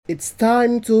It's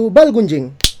time to bal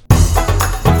gunjing.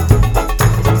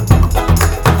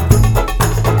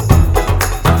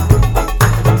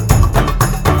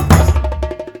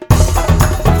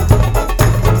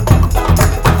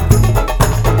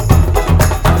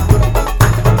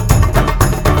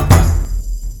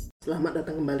 Selamat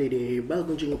datang kembali di Bal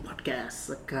Gunjing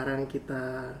Podcast. Sekarang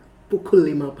kita pukul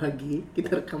 5 pagi.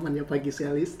 Kita rekamannya pagi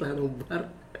sekali setelah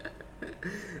nobar.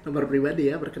 Nomor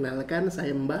pribadi ya, perkenalkan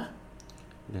saya Mbah.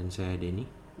 Dan saya Denny.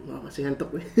 Wah, masih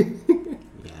ngantuk nih.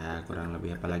 Ya kurang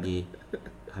lebih, apalagi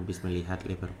habis melihat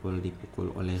Liverpool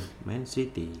dipukul oleh Man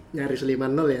City. Nyaris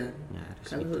 5-0 ya. Nyaris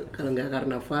Kalau nggak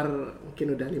karena VAR mungkin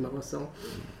udah 5-0.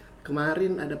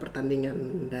 Kemarin ada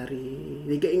pertandingan dari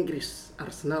Liga Inggris,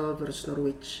 Arsenal versus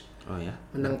Norwich. Oh ya.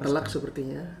 Menang telak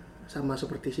sepertinya, sama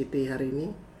seperti City hari ini.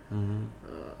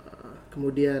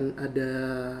 Kemudian ada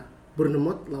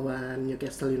Bournemouth lawan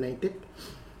Newcastle United.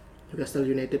 Newcastle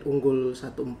United unggul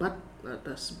 1-4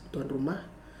 atas tuan rumah.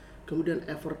 Kemudian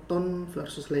Everton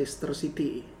versus Leicester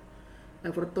City.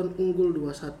 Everton unggul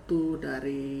 2-1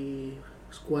 dari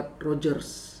skuad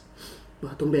Rodgers.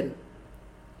 Wah, tumben.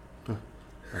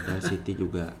 Padahal City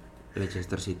juga,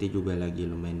 Leicester City juga lagi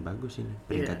lumayan bagus ini,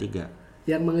 peringkat 3.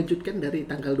 Yang mengejutkan dari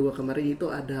tanggal 2 kemarin itu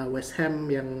ada West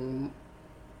Ham yang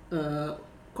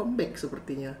comeback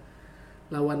sepertinya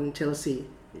lawan Chelsea.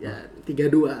 Ya,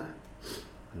 3-2.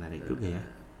 Menarik juga ya.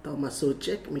 Thomas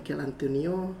Soucek, Mikel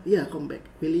Antonio, ya comeback.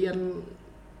 Willian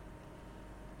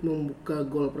membuka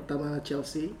gol pertama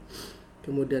Chelsea,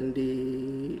 kemudian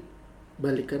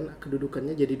dibalikan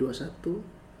kedudukannya jadi 2-1.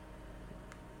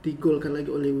 Digolkan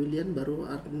lagi oleh Willian, baru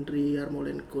Andriy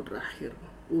Yarmolenko terakhir.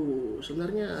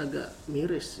 Sebenarnya agak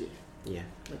miris sih. Iya.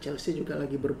 Chelsea juga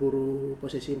lagi berburu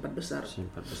posisi 4 besar.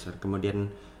 Simpat besar.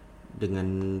 Kemudian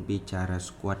dengan bicara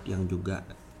skuad yang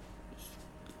juga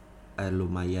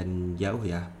lumayan jauh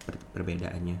ya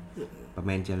perbedaannya.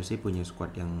 Pemain Chelsea punya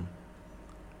skuad yang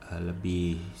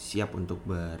lebih siap untuk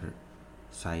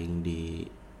bersaing di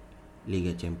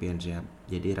Liga Champions ya.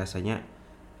 Jadi rasanya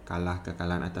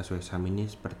kekalahan atas West Ham ini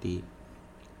seperti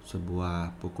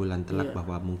sebuah pukulan telak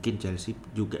bahwa mungkin Chelsea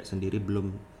juga sendiri belum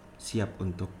siap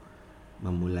untuk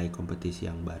memulai kompetisi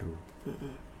yang baru.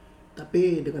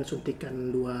 Tapi dengan suntikan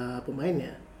dua pemain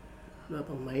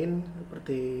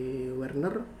seperti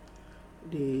Werner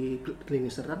di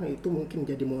lini serang itu mungkin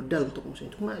jadi modal untuk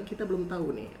musim. Cuma kita belum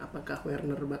tahu nih apakah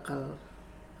Werner bakal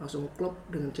langsung klop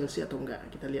dengan Chelsea atau enggak.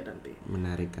 Kita lihat nanti.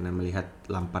 Menarik karena melihat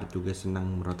Lampard juga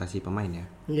senang merotasi pemain ya.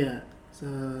 Iya,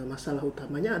 masalah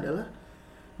utamanya adalah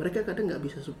mereka kadang nggak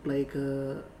bisa supply ke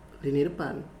lini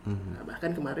depan. Nah,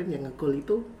 bahkan kemarin yang ngegol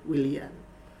itu Willian.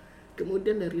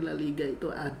 Kemudian dari La Liga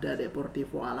itu ada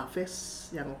Deportivo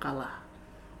Alaves yang kalah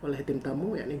oleh tim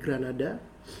tamu yakni Granada.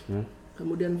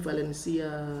 Kemudian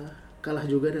Valencia kalah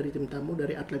juga dari tim tamu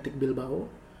dari Athletic Bilbao.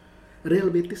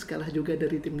 Real Betis kalah juga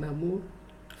dari tim tamu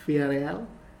Villarreal.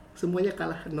 Semuanya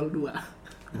kalah 0-2.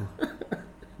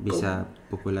 Bisa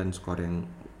pukulan skor yang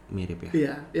mirip ya.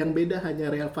 Iya, yang beda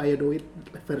hanya Real Valladolid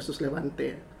versus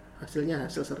Levante. Hasilnya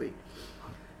hasil seri.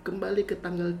 Kembali ke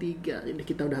tanggal 3, ini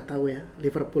kita udah tahu ya,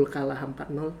 Liverpool kalah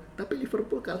 4-0. Tapi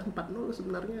Liverpool kalah 4-0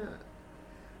 sebenarnya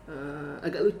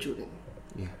agak lucu nih.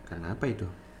 Ya, karena apa itu?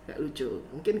 Agak lucu.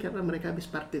 Mungkin karena mereka habis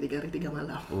party 3 hari 3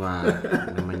 malam. Wah,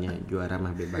 namanya juara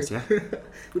mah bebas ya.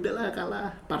 Udahlah,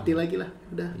 kalah, party lagi lah.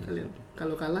 Udah, kalian.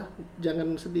 Kalau kalah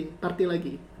jangan sedih, party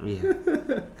lagi. Iya.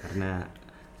 Karena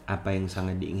apa yang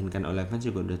sangat diinginkan oleh fans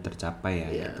juga udah tercapai ya,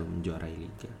 yaitu menjuarai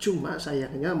liga. Cuma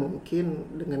sayangnya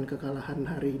mungkin dengan kekalahan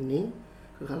hari ini,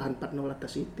 kekalahan 4-0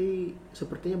 atas City,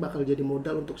 sepertinya bakal jadi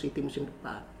modal untuk City musim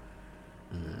depan.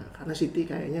 Nah, karena City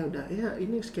kayaknya udah, ya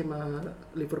ini skema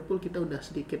Liverpool kita udah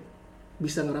sedikit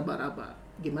bisa ngeraba-raba.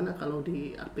 Gimana kalau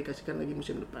diaplikasikan lagi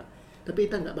musim depan? Tapi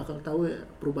kita nggak bakal tahu ya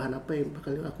perubahan apa yang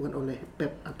bakal dilakukan oleh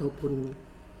Pep ataupun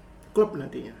Klopp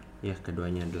nantinya. Ya,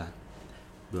 keduanya adalah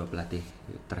dua pelatih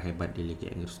terhebat di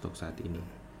Liga Inggris untuk saat ini.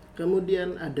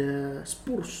 Kemudian ada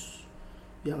Spurs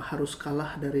yang harus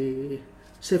kalah dari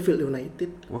Sheffield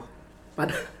United. Wah.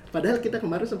 Padahal kita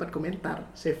kemarin sempat komentar,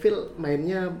 Sheffield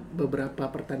mainnya beberapa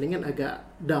pertandingan agak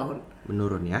down.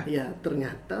 Menurun ya? Ya,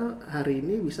 ternyata hari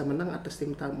ini bisa menang atas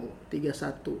tim tamu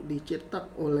 3-1.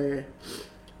 Dicetak oleh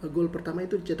gol pertama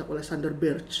itu dicetak oleh Sander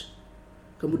Berge.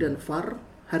 Kemudian VAR,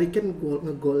 Harry Kane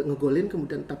ngegolin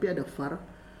kemudian tapi ada VAR.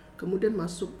 Kemudian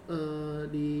masuk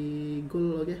di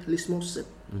gol Lis Moset.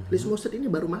 Lis Moset ini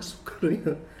baru masuk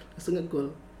langsung ngegol.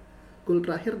 Gol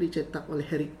terakhir dicetak oleh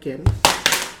Harry Kane.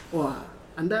 Wah,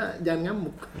 Anda jangan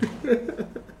ngamuk.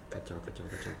 Kacau.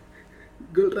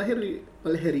 Gol terakhir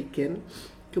oleh Harry Kane.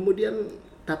 Kemudian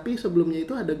tapi sebelumnya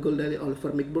itu ada gol dari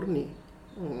Oliver McBurnie.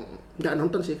 Nggak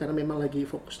nonton sih karena memang lagi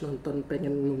fokus nonton,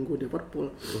 pengen nunggu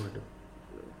Liverpool. Waduh.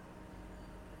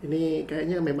 Ini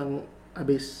kayaknya memang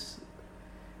habis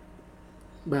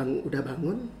udah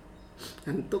bangun,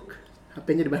 ngantuk,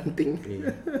 HP-nya dibanting.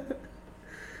 Iya.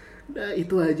 Nah,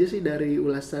 itu aja sih dari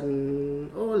ulasan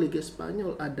Liga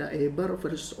Spanyol. Ada Eibar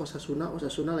versus Osasuna.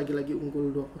 Osasuna lagi-lagi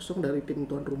unggul 2-0 dari tim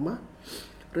tuan rumah.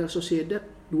 Real Sociedad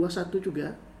 2-1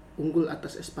 juga unggul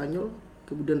atas Espanyol.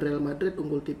 Kemudian Real Madrid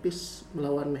unggul tipis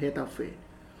melawan Getafe.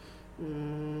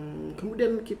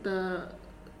 Kemudian kita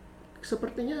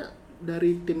sepertinya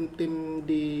dari tim-tim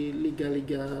di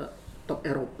liga-liga top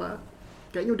Eropa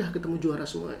kayaknya udah ketemu juara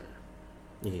semua.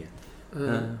 Iya.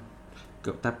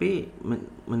 Tapi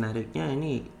menariknya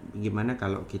ini gimana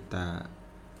kalau kita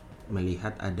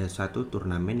melihat ada satu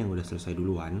turnamen yang udah selesai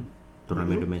duluan,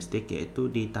 turnamen domestik, yaitu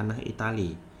di tanah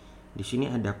Itali. Di sini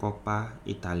ada Coppa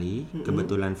Italia,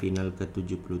 kebetulan final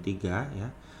ke-73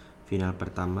 ya. Final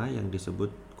pertama yang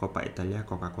disebut Coppa Italia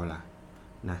Coca-Cola.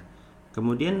 Nah,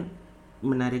 kemudian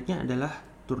menariknya adalah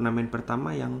turnamen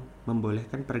pertama yang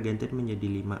membolehkan pergantian menjadi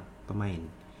 5 pemain.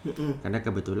 Karena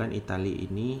kebetulan Italia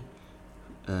ini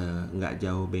nggak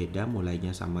jauh beda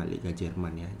mulainya sama Liga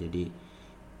Jerman ya. Jadi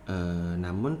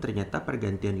namun ternyata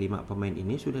pergantian 5 pemain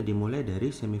ini sudah dimulai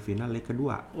dari semifinal leg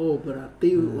kedua. Oh,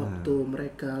 berarti waktu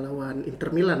mereka lawan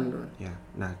Inter Milan. Ya,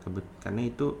 nah karena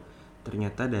itu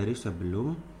ternyata dari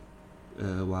sebelum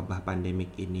wabah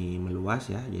pandemik ini meluas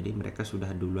ya. Jadi mereka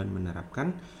sudah duluan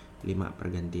menerapkan 5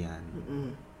 pergantian.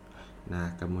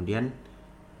 Nah kemudian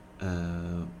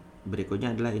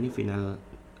berikutnya adalah ini final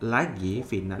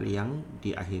yang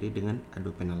diakhiri dengan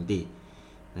adu penalti.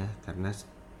 Nah, karena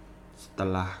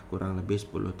setelah kurang lebih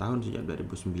 10 tahun sejak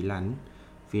 2009,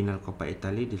 final Coppa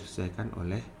Italia diselesaikan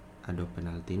oleh adu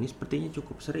penalti. Ini sepertinya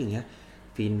cukup sering ya,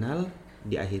 final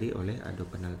diakhiri oleh adu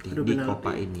penalti di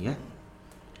Coppa ini ya.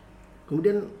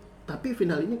 Kemudian tapi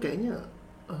final ini kayaknya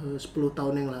 10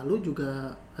 tahun yang lalu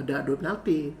juga ada adu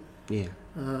penalti. Iya.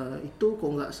 Itu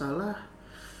kok nggak salah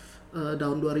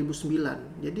tahun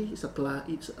 2009. Jadi setelah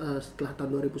tahun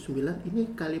 2009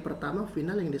 ini kali pertama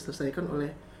final yang diselesaikan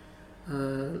oleh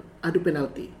adu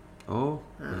penalti.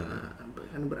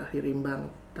 Kan berakhir imbang.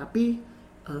 Tapi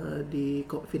di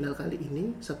final kali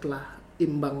ini setelah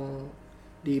imbang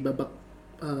di babak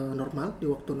normal,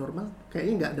 di waktu normal,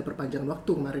 kayaknya nggak ada perpanjangan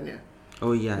waktu kemarin ya.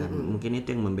 Oh iya, mungkin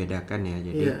itu yang membedakan ya.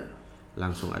 Jadi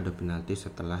langsung adu penalti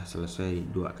setelah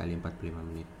selesai 2 kali 45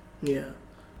 menit. Iya.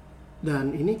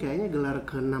 Dan ini kayaknya gelar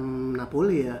ke-6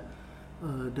 Napoli ya.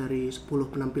 Dari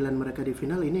 10 penampilan mereka di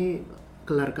final, ini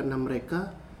gelar ke-6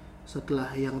 mereka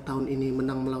setelah yang tahun ini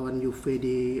menang melawan Juve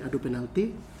di adu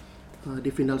penalti.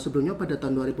 Di final sebelumnya pada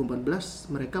tahun 2014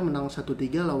 mereka menang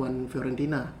 1-3 lawan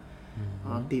Fiorentina.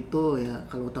 Waktu itu ya,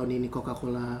 kalau tahun ini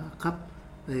Coca-Cola Cup,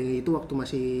 itu waktu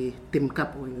masih tim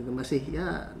cup, masih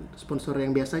ya sponsor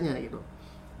yang biasanya gitu.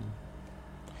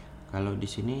 Kalau di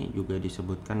sini juga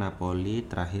disebutkan Napoli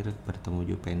terakhir bertemu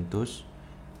Juventus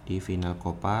di final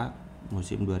Coppa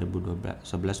musim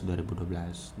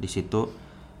 2011-2012. Di situ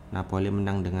Napoli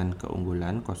menang dengan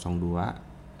keunggulan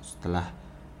 0-2 setelah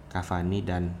Cavani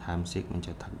dan Hamsik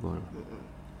mencetak gol.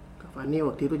 Cavani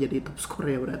waktu itu jadi top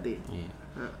skor ya berarti. Iya.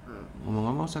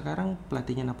 Ngomong-ngomong sekarang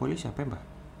pelatihnya Napoli siapa ya, Mbak?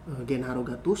 Gennaro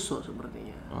Gattuso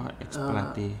sepertinya. Oh,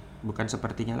 ex-pelatih. Bukan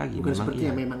sepertinya lagi. Bukan memang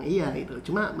sepertinya, iya. memang iya itu.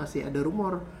 Cuma masih ada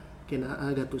rumor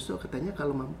Gattuso katanya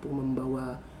kalau mampu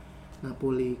membawa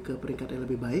Napoli ke peringkat yang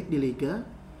lebih baik di Liga,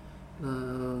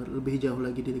 lebih jauh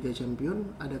lagi di Liga Champions,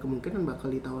 ada kemungkinan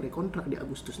bakal ditawari kontrak di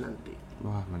Agustus nanti.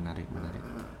 Wah, menarik.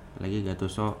 Lagi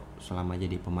Gattuso selama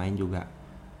jadi pemain juga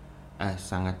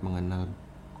sangat mengenal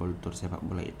kultur sepak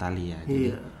bola Italia.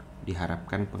 Jadi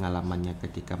diharapkan pengalamannya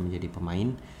ketika menjadi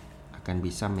pemain akan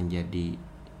bisa menjadi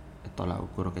tolak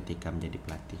ukur ketika menjadi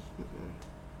pelatih.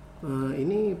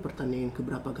 Ini pertandingan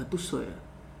keberapa Gattuso ya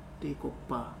di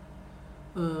Coppa?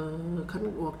 Kan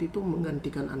waktu itu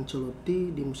menggantikan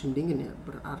Ancelotti di musim dingin ya.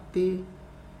 Berarti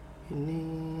ini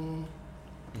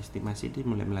estimasi dia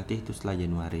mulai melatih itu setelah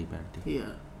Januari berarti. Iya.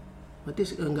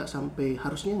 Berarti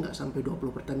harusnya nggak sampai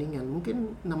 20 pertandingan,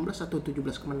 mungkin 16 atau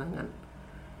 17 kemenangan.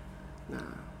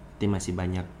 Nah, itu masih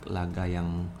banyak laga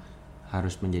yang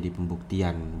harus menjadi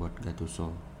pembuktian buat Gattuso.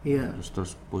 Iya.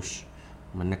 Terus push,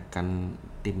 menekan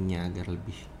timnya agar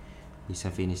lebih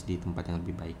bisa finish di tempat yang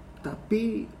lebih baik.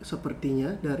 Tapi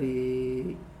sepertinya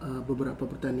dari beberapa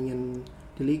pertandingan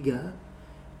di Liga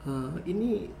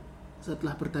ini,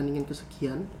 setelah pertandingan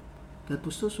kesekian,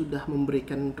 Gattuso sudah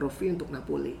memberikan trofi untuk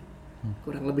Napoli.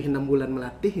 Kurang lebih 6 bulan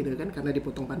melatih gitu kan, karena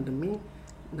dipotong pandemi.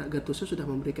 Nah, Gattuso sudah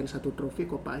memberikan 1 trofi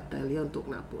Coppa Italia untuk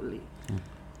Napoli.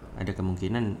 Ada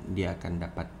kemungkinan dia akan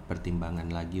dapat pertimbangan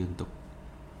lagi untuk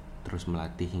terus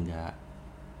melatih hingga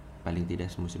paling tidak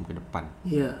semusim ke depan.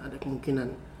 Iya, ada kemungkinan.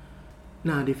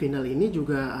 Nah, di final ini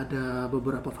juga ada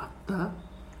beberapa fakta.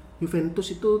 Juventus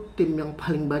itu tim yang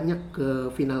paling banyak ke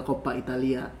final Coppa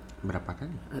Italia. Berapa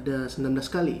kali? Ada 19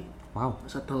 kali. Wow.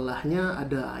 Setelahnya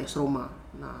ada AS Roma.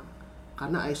 Nah,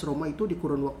 karena AS Roma itu di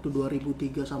kurun waktu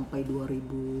 2003 sampai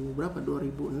 2006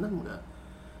 enggak?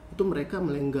 Itu mereka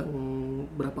melenggang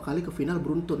berapa kali ke final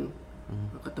beruntun.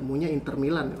 Ketemunya Inter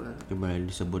Milan. Boleh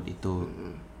disebut itu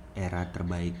era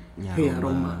terbaiknya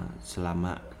Roma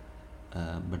selama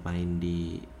bermain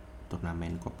di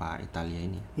turnamen Coppa Italia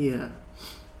ini. Iya.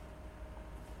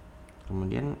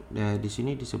 Kemudian di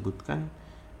sini disebutkan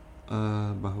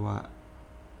bahwa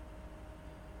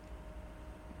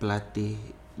pelatih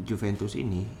Juventus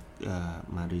ini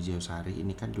Maurizio Sarri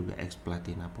ini kan juga ex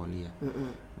pelatih Napoli ya.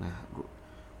 Nah,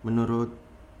 menurut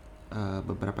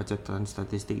beberapa catatan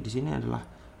statistik di sini adalah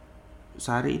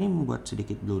Sarri ini membuat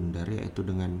sedikit blunder, yaitu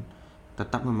dengan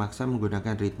tetap memaksa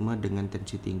menggunakan ritme dengan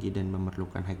tensi tinggi dan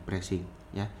memerlukan high pressing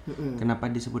ya. Kenapa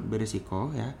disebut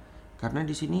beresiko ya? Karena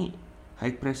di sini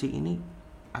high pressing ini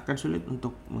akan sulit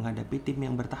untuk menghadapi tim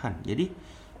yang bertahan. Jadi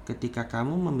ketika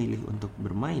kamu memilih untuk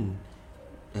bermain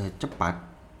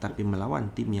cepat tapi melawan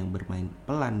tim yang bermain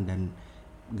pelan dan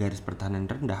garis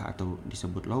pertahanan rendah atau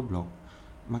disebut low block,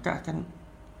 maka akan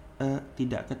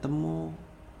tidak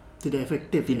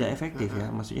efektif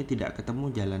ya. Maksudnya tidak ketemu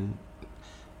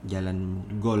jalan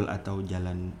gol atau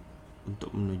jalan untuk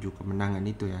menuju kemenangan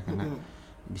itu ya, karena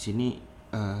di sini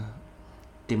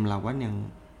tim lawan yang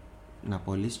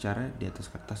Napoli secara di atas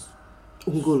kertas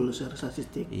unggul secara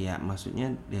statistik. Iya,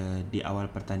 maksudnya di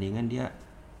awal pertandingan dia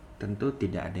tentu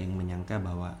tidak ada yang menyangka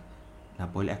bahwa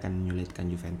Napoli akan menyulitkan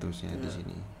Juventus ya di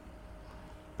sini.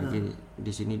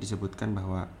 Di sini disebutkan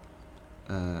bahwa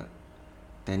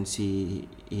tensi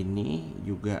ini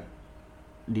juga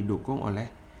didukung oleh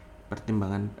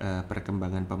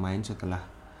perkembangan pemain setelah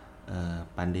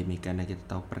pandemi, karena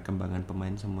kita tahu perkembangan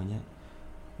pemain semuanya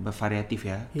bervariatif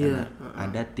ya. Karena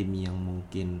ada tim yang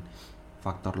mungkin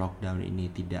faktor lockdown ini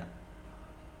tidak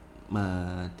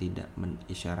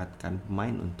mengisyaratkan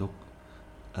pemain untuk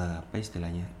apa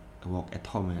istilahnya work at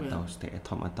home ya, atau stay at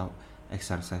home atau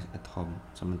exercise at home.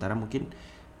 Sementara mungkin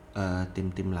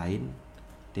tim-tim lain,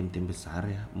 tim-tim besar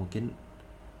ya, mungkin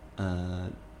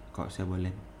kalau saya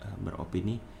boleh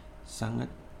beropini, sangat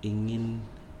ingin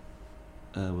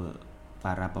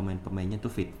para pemain-pemainnya tuh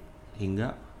fit,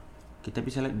 hingga kita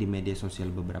bisa lihat di media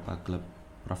sosial beberapa klub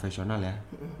profesional ya,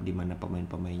 di mana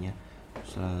pemain-pemainnya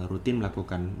rutin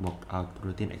melakukan workout,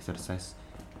 rutin exercise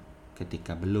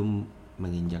ketika belum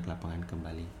menginjak lapangan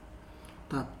kembali.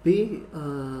 Tapi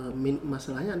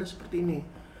masalahnya ada seperti ini.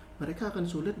 Mereka akan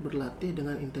sulit berlatih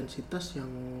dengan intensitas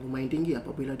yang lumayan tinggi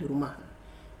apabila di rumah.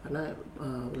 Karena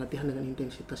latihan dengan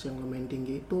intensitas yang lumayan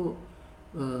tinggi itu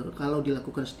kalau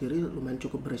dilakukan sendiri lumayan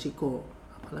cukup beresiko.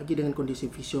 Apalagi dengan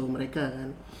kondisi fisio mereka kan.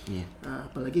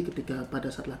 Apalagi ketika pada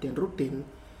saat latihan rutin,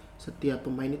 setiap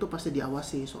pemain itu pasti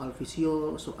diawasi soal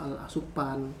fisio, soal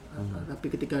asupan. Tapi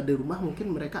ketika di rumah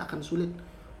mungkin mereka akan sulit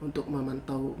untuk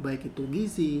memantau baik itu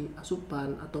gizi,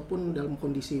 asupan, ataupun dalam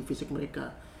kondisi fisik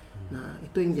mereka. Nah,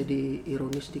 itu yang jadi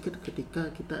ironis sedikit ketika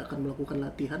kita akan melakukan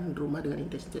latihan di rumah dengan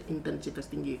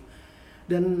intensitas tinggi.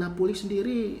 Dan Napoli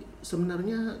sendiri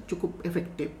sebenarnya cukup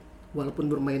efektif walaupun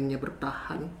bermainnya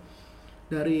bertahan.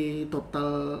 Dari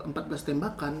total 14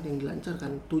 tembakan yang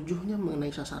dilancarkan, 7-nya mengenai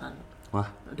sasaran. Wah.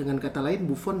 Dengan kata lain,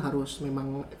 Buffon harus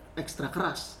memang ekstra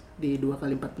keras di 2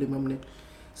 kali 45 menit.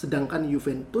 Sedangkan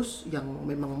Juventus yang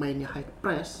memang mainnya high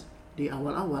press di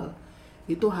awal-awal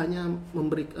itu hanya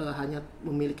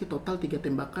memiliki total 3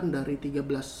 tembakan dari 3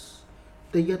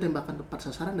 tembakan tepat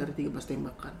sasaran dari 13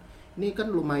 tembakan. Ini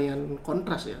kan lumayan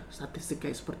kontras ya statistik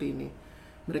kayak seperti ini.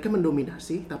 Mereka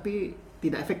mendominasi tapi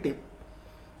tidak efektif.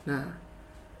 Nah,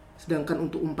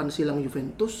 sedangkan untuk umpan silang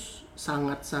Juventus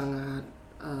sangat-sangat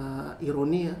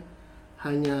ironi ya.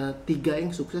 Hanya 3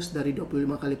 yang sukses dari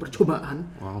 25 kali percobaan.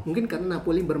 Wow. Mungkin karena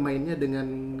Napoli bermainnya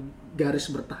dengan garis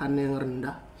bertahan yang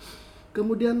rendah.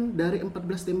 Kemudian dari 14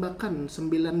 tembakan,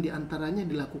 9 diantaranya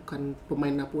dilakukan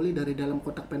pemain Napoli dari dalam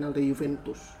kotak penalti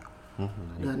Juventus.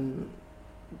 Dan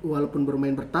walaupun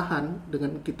bermain bertahan,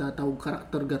 dengan kita tahu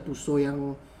karakter Gattuso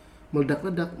yang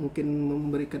meledak-ledak, mungkin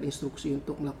memberikan instruksi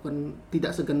untuk melakukan,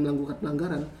 tidak segan melakukan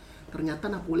pelanggaran, ternyata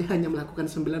Napoli hanya melakukan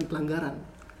 9 pelanggaran.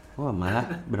 Wah,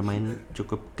 malah bermain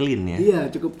cukup clean ya. Iya,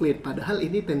 cukup clean. Padahal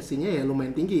ini tensinya ya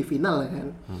lumayan tinggi, final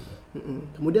kan.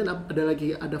 Kemudian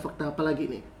ada fakta apa lagi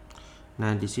nih?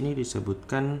 Nah, di sini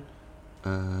disebutkan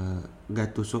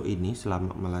Gattuso ini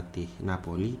selama melatih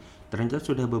Napoli ternyata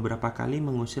sudah beberapa kali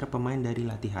mengusir pemain dari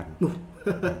latihan.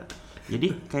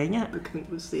 Jadi kayaknya Tukang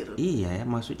usir. iya ya,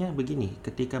 maksudnya begini,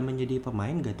 ketika menjadi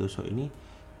pemain Gattuso ini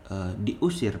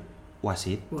diusir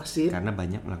wasit karena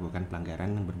banyak melakukan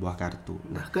pelanggaran yang berbuah kartu.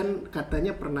 Bahkan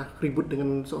katanya pernah ribut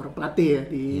dengan seorang pelatih ya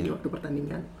di waktu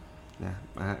pertandingan. Nah,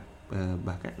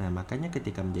 makanya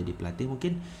ketika menjadi pelatih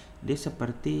mungkin dia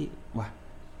seperti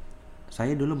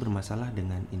saya dulu bermasalah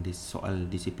dengan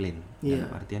soal disiplin. Dalam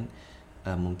artian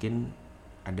mungkin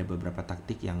ada beberapa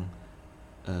taktik yang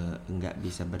nggak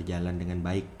bisa berjalan dengan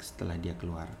baik setelah dia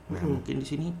keluar. Nah, mungkin di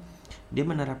sini dia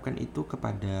menerapkan itu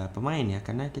kepada pemain ya,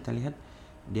 karena kita lihat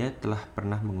dia telah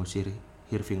pernah mengusir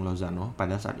Hirving Lozano,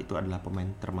 pada saat itu adalah pemain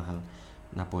termahal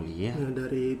Napoli ya.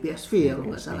 Dari PSV ya kalau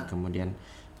nggak salah. Kemudian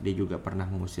dia juga pernah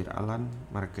mengusir Alan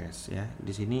Marquez ya.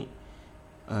 Di sini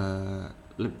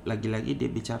lagi-lagi dia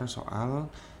bicara soal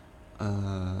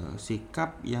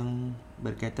sikap yang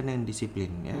berkaitan dengan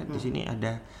disiplin ya. Di sini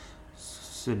ada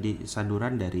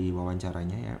saduran dari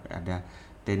wawancaranya ya, ada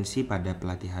tensi pada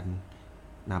pelatihan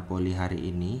Napoli hari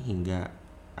ini hingga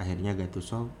akhirnya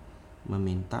Gattuso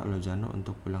meminta Lozano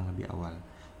untuk pulang lebih awal.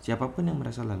 Siapapun yang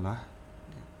merasa lelah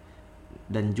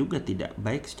dan juga tidak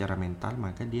baik secara mental,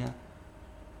 maka dia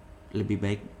lebih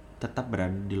baik tetap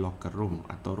berada di locker room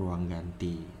atau ruang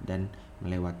ganti dan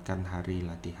melewatkan hari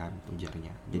latihan,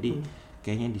 ujarnya. Jadi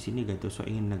kayaknya di sini Gattuso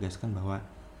ingin menegaskan bahwa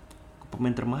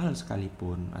pemain termahal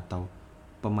sekalipun atau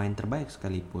pemain terbaik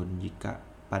sekalipun, jika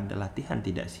pada latihan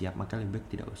tidak siap maka lebih baik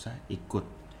tidak usah ikut.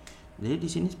 Jadi di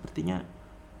sini sepertinya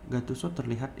Gattuso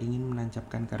terlihat ingin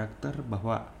menancapkan karakter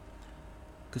bahwa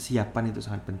kesiapan itu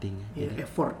sangat penting. Jadi,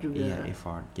 effort juga. Iya,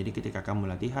 effort. Jadi ketika kamu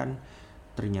latihan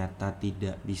ternyata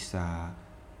tidak bisa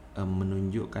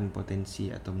menunjukkan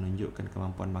potensi atau menunjukkan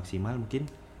kemampuan maksimal, mungkin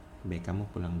baik kamu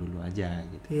pulang dulu aja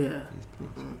gitu. Iya.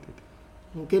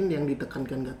 Mungkin yang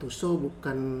ditekankan Gattuso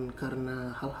bukan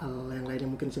karena hal-hal yang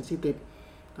lainnya mungkin sensitif,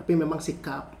 tapi memang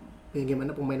sikap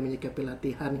bagaimana pemain menyikapi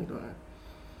latihan gitu.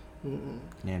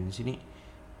 Nah, di sini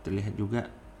terlihat juga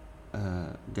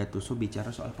Gattuso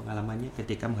bicara soal pengalamannya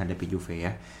ketika menghadapi Juve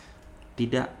ya.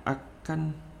 Tidak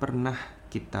akan pernah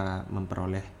kita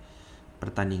memperoleh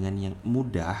pertandingan yang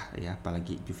mudah ya,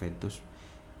 apalagi Juventus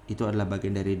itu adalah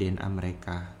bagian dari DNA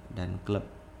mereka, dan klub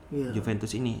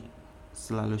Juventus ini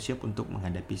selalu siap untuk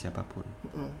menghadapi siapapun.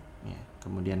 Ya,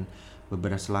 kemudian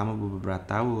selama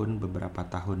beberapa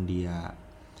tahun dia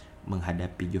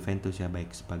menghadapi Juventus ya,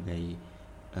 baik sebagai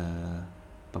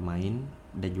pemain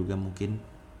dan juga mungkin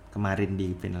kemarin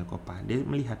di final Coppa, dia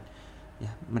melihat ya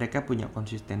mereka punya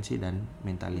konsistensi dan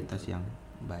mentalitas yang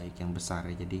baik, yang besar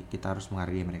ya. Jadi kita harus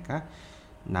menghargai mereka,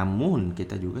 namun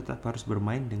kita juga tetap harus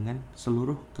bermain dengan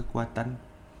seluruh kekuatan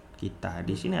kita.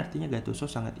 Di sini artinya Gattuso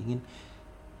sangat ingin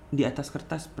di atas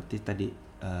kertas seperti tadi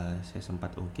saya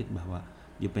sempat ungkit bahwa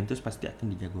Juventus pasti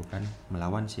akan dijagokan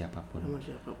melawan siapapun.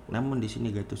 Namun di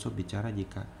sini Gattuso bicara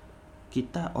jika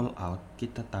kita all out,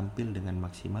 kita tampil dengan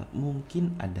maksimal,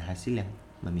 mungkin ada hasil yang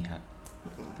memihak.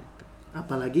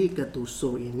 Apalagi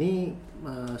Gattuso ini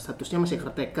statusnya masih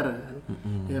caretaker kan.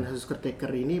 Dengan status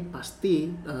caretaker ini pasti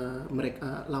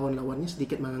mereka lawan-lawannya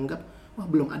sedikit menganggap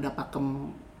belum ada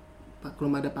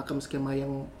pakem skema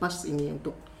yang pas ini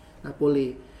untuk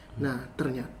Napoli. Nah,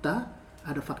 ternyata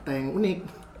ada fakta yang unik.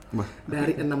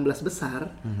 Dari 16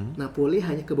 besar, Napoli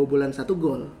hanya kebobolan 1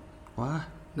 gol. Wah.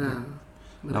 Nah,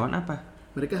 lawan apa?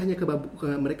 Mereka hanya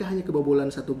kebobolan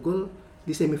 1 gol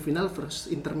di semifinal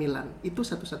versus Inter Milan. Itu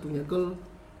satu-satunya gol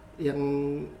yang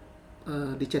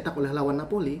dicetak oleh lawan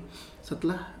Napoli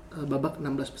setelah babak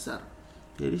 16 besar.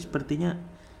 Jadi sepertinya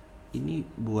ini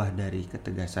buah dari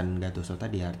ketegasan Gattuso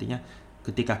tadi, artinya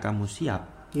ketika kamu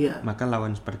siap, maka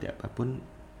lawan seperti apapun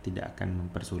tidak akan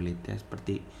mempersulit ya.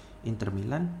 Seperti Inter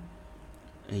Milan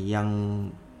yang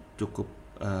cukup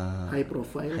high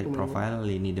profile,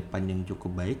 lini depan yang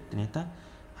cukup baik, ternyata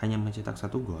hanya mencetak 1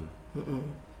 gol.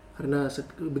 Karena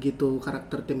begitu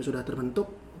karakter tim sudah terbentuk,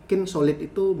 mungkin solid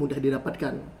itu mudah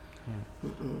didapatkan.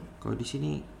 Kalau di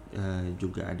sini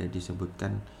juga ada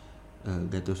disebutkan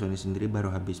Gattuso ini sendiri baru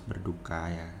habis berduka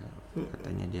ya,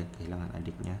 katanya dia kehilangan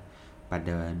adiknya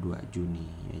pada 2 Juni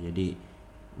ya. Jadi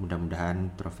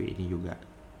mudah-mudahan trofi ini juga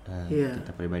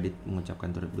kita pribadi mengucapkan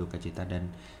turut duka cita,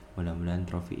 dan mudah-mudahan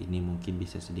trofi ini mungkin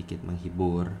bisa sedikit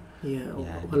menghibur.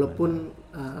 Walaupun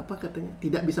katanya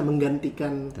tidak bisa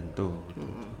menggantikan. Tentu.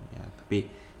 Ya, tapi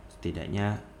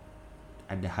setidaknya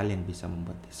ada hal yang bisa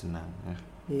membuat dia senang.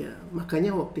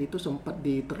 Makanya waktu itu sempat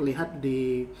terlihat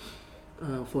di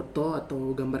foto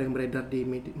atau gambar yang beredar di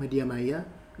media maya,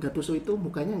 Gattuso itu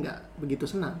mukanya nggak begitu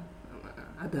senang.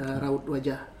 Ada raut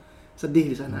wajah sedih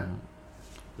di sana.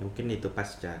 Ya mungkin itu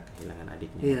pasca kehilangan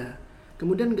adiknya.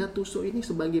 Kemudian Gattuso ini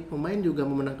sebagai pemain juga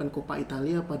memenangkan Coppa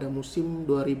Italia pada musim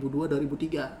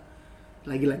 2002-2003.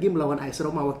 Lagi-lagi melawan AS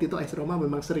Roma. Waktu itu AS Roma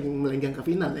memang sering melenggang ke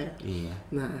final ya. Iya.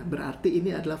 Nah, berarti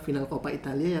ini adalah final Coppa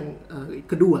Italia yang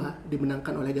kedua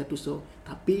dimenangkan oleh Gattuso,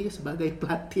 tapi sebagai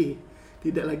pelatih,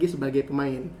 tidak lagi sebagai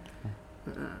pemain.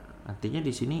 Artinya di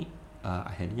sini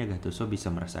akhirnya Gattuso bisa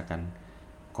merasakan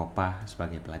Coppa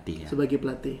sebagai pelatih ya. Sebagai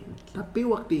pelatih. Tapi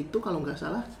waktu itu kalau nggak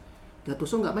salah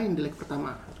Gattuso nggak main di leg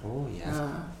pertama. Oh ya.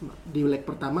 Di leg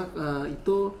pertama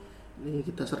itu ini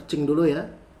kita searching dulu ya.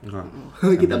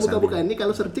 Kita buka-bukaan ini,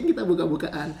 kalau searching kita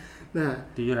buka-bukaan. Nah,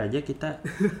 jujur aja kita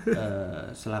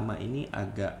selama ini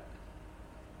agak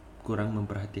kurang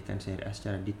memperhatikan Serie A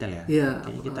secara detail ya. Iya.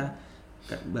 Kayaknya kita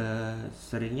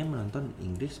seringnya menonton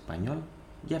Inggris, Spanyol,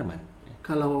 Jerman.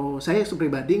 Kalau saya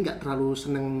pribadi nggak terlalu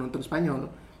senang nonton Spanyol.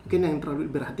 Mungkin yang terlalu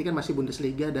diperhatikan masih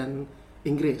Bundesliga dan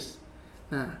Inggris.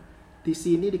 Nah, di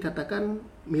sini dikatakan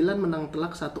Milan menang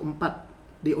telak 1-4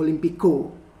 di Olimpico.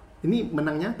 Ini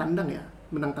menangnya tandang ya.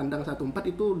 Menang tandang 1-4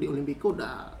 itu di Olimpico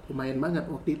udah lumayan banget.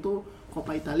 Waktu itu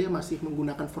Coppa Italia masih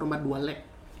menggunakan format 2 leg.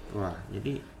 Wah,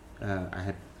 jadi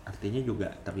artinya juga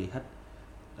terlihat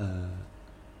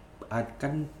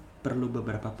akan perlu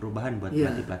beberapa perubahan buat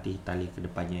pelatih-pelatih Italia ke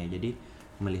depannya. Jadi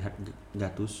melihat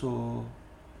Gattuso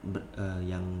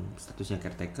yang statusnya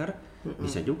caretaker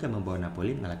bisa juga membawa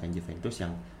Napoli mengalahkan Juventus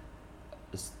yang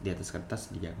di atas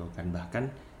kertas dijagokan. Bahkan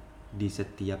di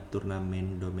setiap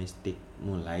turnamen domestik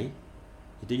mulai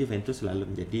itu Juventus selalu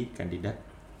menjadi kandidat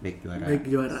baik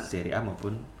juara Serie A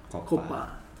maupun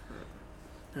Coppa.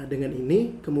 Nah, dengan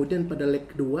ini kemudian pada leg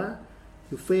kedua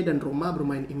Juve dan Roma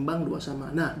bermain imbang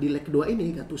 2-2. Nah, di leg kedua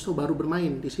ini Gattuso baru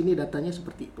bermain. Di sini datanya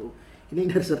seperti itu. Ini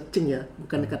dari searching ya,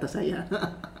 bukan kata saya.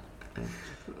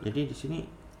 Jadi di sini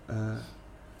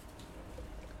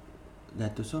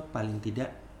Gattuso paling tidak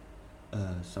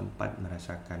sempat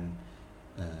merasakan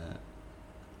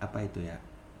apa itu ya,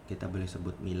 kita boleh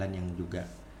sebut Milan yang juga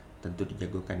tentu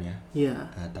dijagokan ya. Iya.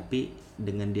 Tapi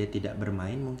dengan dia tidak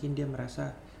bermain, mungkin dia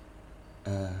merasa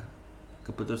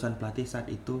keputusan pelatih saat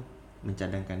itu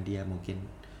mencadangkan dia, mungkin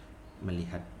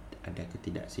melihat ada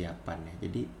ketidaksiapan ya.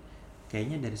 Jadi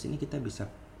kayaknya dari sini kita bisa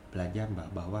belajar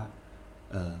bahwa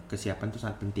kesiapan itu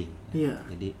sangat penting. Iya.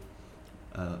 Jadi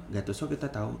Gattuso kita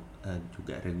tahu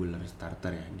juga regular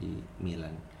starter ya di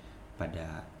Milan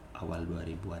pada awal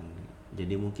 2000-an.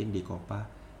 Jadi mungkin di Coppa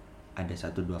ada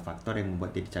 1-2 faktor yang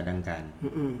membuat dia dicadangkan.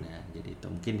 Nah, jadi itu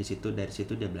mungkin dari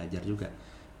situ dia belajar juga.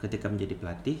 Ketika menjadi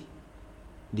pelatih,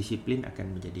 disiplin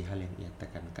akan menjadi hal yang dia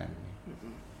tekankan.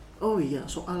 Oh iya,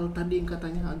 soal tadi yang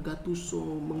katanya Gattuso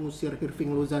mengusir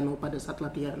Hirving Lozano pada saat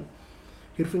latihan.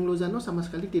 Hirving Lozano sama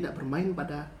sekali tidak bermain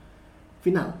pada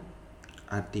final.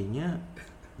 Artinya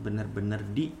benar-benar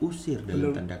diusir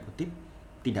dalam tanda kutip,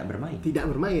 tidak bermain. Tidak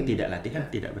latihan,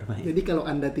 tidak bermain. Jadi kalau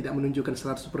Anda tidak menunjukkan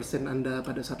 100% Anda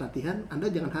pada saat latihan,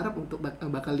 Anda jangan harap untuk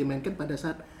bakal dimainkan pada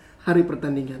saat hari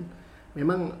pertandingan.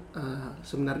 Memang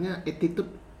sebenarnya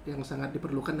attitude yang sangat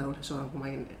diperlukan oleh seorang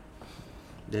pemain.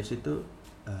 Dari situ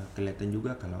kelihatan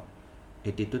juga kalau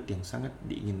attitude yang sangat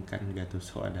diinginkan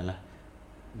Gattuso adalah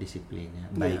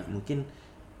disiplinnya. Baik mungkin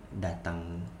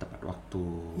datang tepat waktu,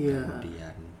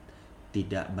 kemudian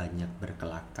tidak banyak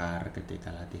berkelakar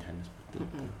ketika latihan seperti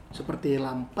itu. Seperti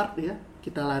Lampard ya,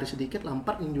 kita lari sedikit.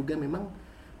 Lampard yang juga memang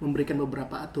memberikan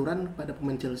beberapa aturan pada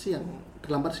pemain Chelsea yang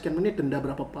terlambat sekian menit denda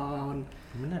berapa pound.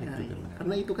 Menarik juga.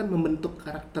 Karena itu kan membentuk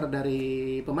karakter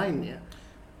dari pemain ya.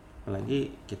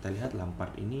 Apalagi kita lihat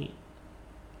Lampard ini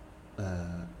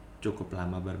cukup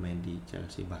lama bermain di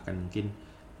Chelsea, bahkan mungkin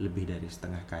lebih dari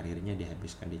setengah karirnya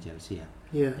dihabiskan di Chelsea ya.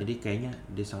 Jadi kayaknya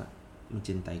dia sangat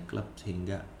mencintai klub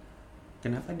sehingga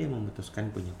kenapa dia memutuskan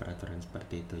punya peraturan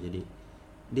seperti itu. Jadi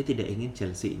dia tidak ingin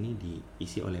Chelsea ini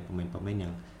diisi oleh pemain-pemain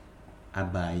yang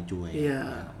abai, cuek.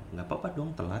 Nggak apa-apa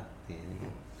dong telat,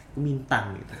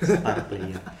 bintang gitu, star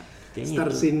player. Star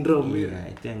syndrome.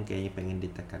 Iya, itu yang kayaknya pengen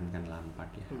ditekankan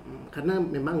Lampard ya. Karena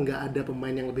memang nggak ada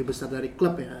pemain yang lebih besar dari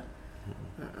klub ya.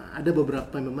 Ada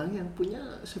beberapa memang yang punya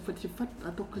sifat-sifat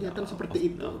atau kelihatan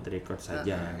seperti itu. Off the record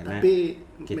saja, karena tapi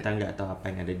kita nggak tahu apa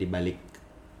yang ada di balik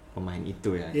pemain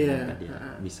itu ya. Kenapa dia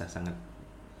bisa sangat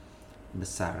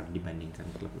besar dibandingkan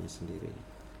klubnya sendiri.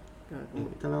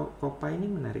 Kalau Coppa ini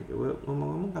menarik.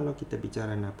 Ngomong-ngomong, kalau kita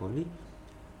bicara Napoli,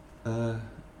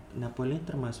 Napoli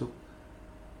termasuk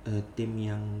tim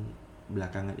yang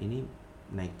belakangan ini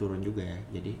naik turun juga ya.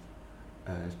 Jadi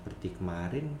seperti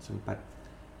kemarin sempat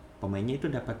pemainnya itu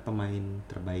dapat pemain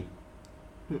terbaik,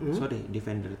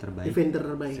 defender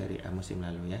terbaik Serie A musim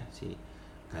lalu ya, si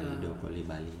Kalidou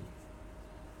Koulibaly.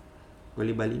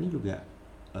 Koulibaly ini juga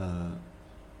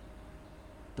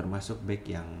termasuk back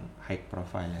yang high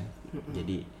profile ya.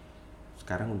 Jadi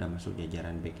sekarang udah masuk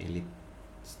jajaran back elite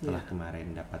setelah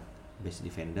kemarin dapat best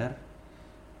defender,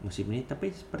 musim ini,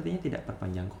 tapi sepertinya tidak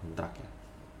perpanjang kontrak ya.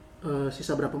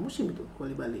 Sisa berapa musim itu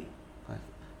Koulibaly?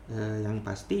 Yang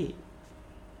pasti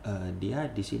dia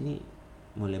di sini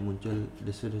mulai muncul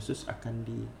desus-desus akan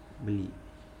dibeli,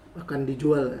 Akan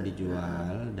dijual.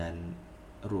 dan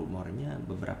rumornya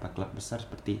beberapa klub besar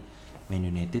seperti Man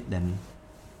United dan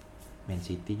Man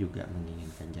City juga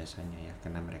menginginkan jasanya ya,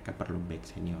 karena mereka perlu back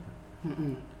senior.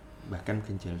 Bahkan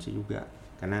ke Chelsea juga,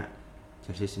 karena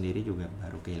Chelsea sendiri juga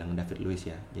baru kehilangan David Luiz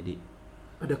ya, jadi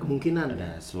Ada kemungkinan.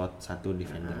 ada slot satu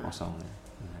defender kosong ya.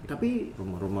 Menarik. Tapi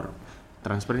rumor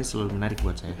transfer ini selalu menarik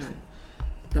buat saya.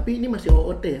 Tapi ini masih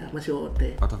OOT ya, masih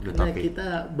OOT. Out of the Karena topic. kita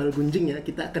balgunjing ya,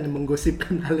 kita akan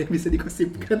menggosipkan hal yang bisa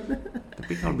digosipkan.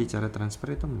 Tapi kalau bicara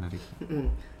transfer itu menarik.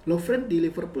 Lovren di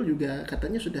Liverpool juga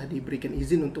katanya sudah diberikan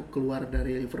izin untuk keluar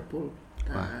dari Liverpool.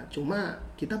 Nah, cuma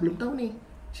kita belum tahu nih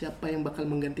siapa yang bakal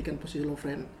menggantikan posisi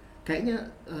Lovren.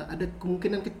 Kayaknya ada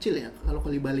kemungkinan kecil ya kalau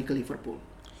Koulibaly ke Liverpool.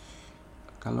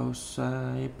 Kalau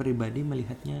saya pribadi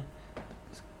melihatnya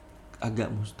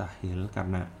agak mustahil,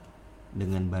 karena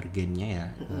dengan bargainnya ya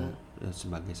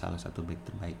sebagai salah satu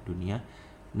back terbaik dunia,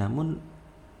 namun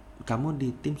kamu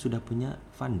di tim sudah punya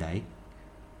Van Dijk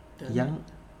yang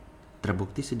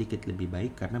terbukti sedikit lebih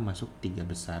baik karena masuk 3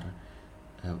 besar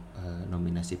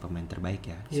nominasi pemain terbaik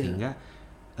ya, sehingga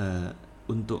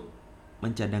untuk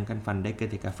mencadangkan Van Dijk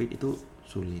ketika fit itu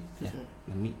sulit ya.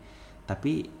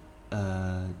 Tapi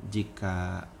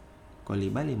jika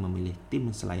Koulibaly memilih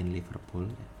tim selain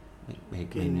Liverpool,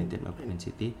 baik Man United maupun Man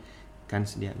City, kan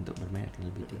dia untuk bermain akan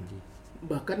lebih tinggi.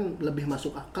 Bahkan lebih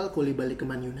masuk akal Koulibaly ke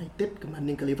Man United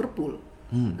kebanding ke Liverpool.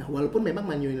 Nah, walaupun memang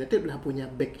Man United udah punya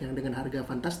back yang dengan harga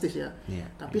fantastis ya,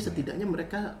 tapi setidaknya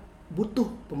mereka butuh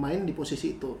pemain di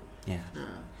posisi itu. Ya.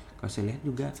 Kalau saya lihat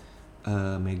juga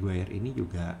Maguire ini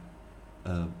juga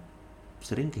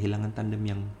sering kehilangan tandem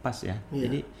yang pas ya.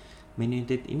 Jadi Man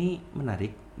United ini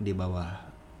menarik di bawah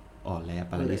Ole,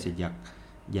 apalagi sejak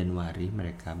Januari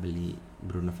mereka beli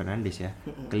Bruno Fernandes ya,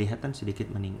 kelihatan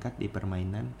sedikit meningkat di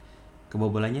permainan,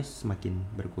 kebobolannya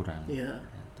semakin berkurang.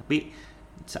 Tapi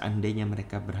seandainya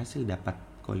mereka berhasil dapat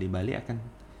Koulibaly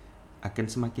akan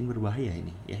semakin berbahaya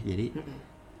ini ya. Jadi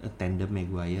tandem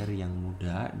Maguire yang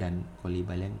muda dan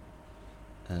Koulibaly yang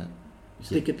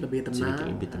sedikit lebih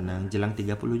tenang, jelang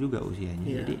 30 juga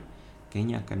usianya. Jadi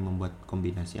kayaknya akan membuat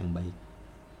kombinasi yang baik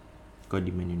kalau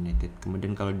di Man United.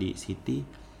 Kemudian kalau di City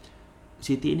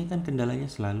ini kan kendalanya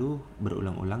selalu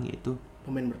berulang-ulang, yaitu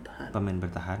pemain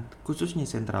bertahan, khususnya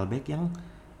central back yang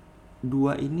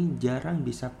dua ini jarang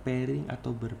bisa pairing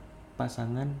atau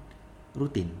berpasangan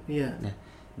rutin. Nah,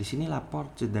 di sini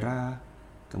Laporte cedera,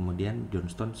 kemudian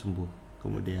Johnston sembuh,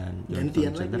 kemudian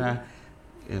Johnston cedera,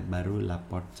 baru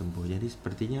Laporte sembuh. Jadi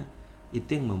sepertinya itu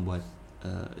yang membuat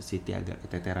City agak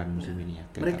keteteran musim ini ya.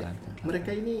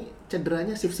 Mereka ini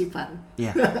cederanya sif-sifan.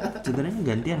 Iya, cederanya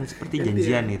gantian seperti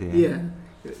janjian itu ya.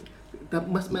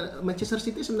 Manchester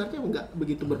City sebenarnya nggak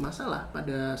begitu bermasalah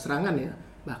pada serangan ya.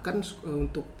 Bahkan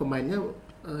untuk pemainnya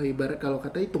ibarat kalau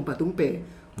katanya tumpah-tumpe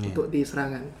untuk di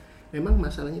serangan. Memang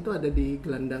masalahnya itu ada di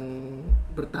gelandang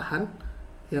bertahan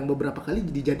yang beberapa kali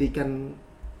dijadikan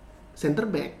center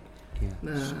back.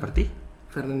 Nah, seperti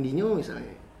Fernandinho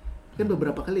misalnya. Kan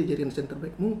beberapa kali dijadikan center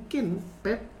back. Mungkin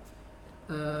Pep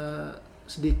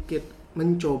sedikit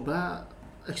mencoba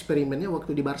eksperimennya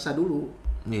waktu di Barca dulu.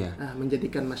 Nah,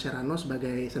 menjadikan Mascherano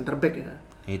sebagai center back ya.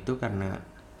 Itu karena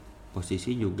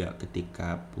posisi juga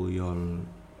ketika Puyol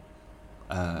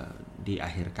di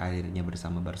akhir karirnya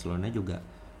bersama Barcelona juga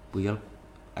Puyol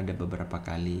ada beberapa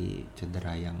kali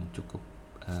cedera yang cukup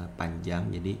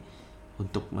panjang, jadi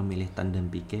untuk memilih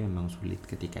tandem Pique memang sulit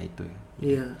ketika itu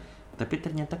ya. Tapi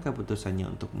ternyata keputusannya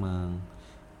untuk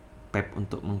Pep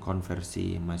untuk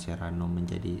mengkonversi Mascherano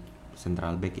menjadi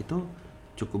central back itu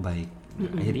cukup baik.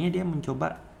 Akhirnya dia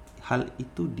mencoba hal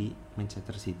itu di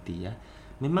Manchester City ya.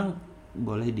 Memang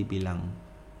boleh dibilang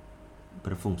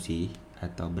berfungsi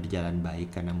atau berjalan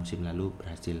baik karena musim lalu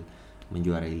berhasil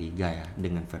menjuarai liga ya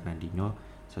dengan Fernandinho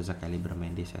sesekali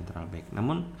bermain di central back.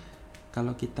 Namun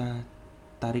kalau kita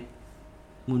tarik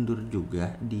mundur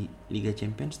juga di Liga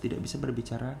Champions tidak bisa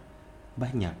berbicara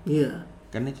banyak.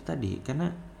 Karena itu tadi, karena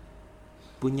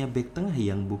punya back tengah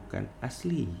yang bukan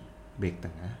asli back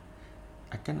tengah,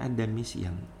 akan ada miss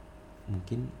yang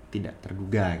mungkin tidak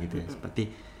terduga gitu ya.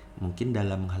 Seperti mungkin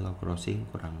dalam menghalau crossing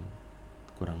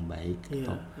kurang baik,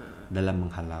 atau dalam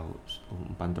menghalau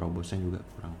umpan terobosan juga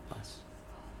kurang pas.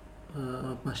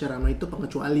 Mascherano itu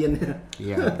pengecualian ya.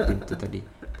 Iya, itu tadi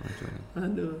pengecualian.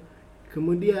 Aduh.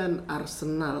 Kemudian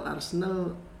Arsenal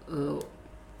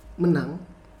menang.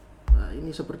 Nah,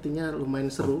 ini sepertinya lumayan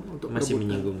seru untuk masih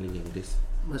perebutan. menyinggung Liga Inggris.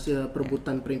 masih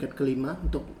perebutan peringkat kelima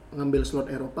untuk ngambil slot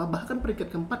Eropa, bahkan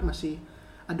peringkat keempat masih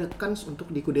ada kans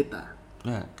untuk dikudeta.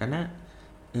 Nah, karena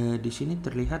di sini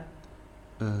terlihat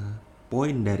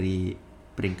poin dari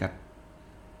peringkat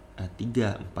 3,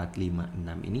 4, 5,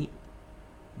 6 ini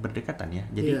berdekatan ya.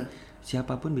 Jadi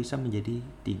siapapun bisa menjadi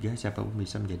 3, siapapun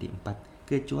bisa menjadi 4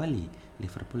 kecuali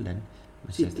Liverpool dan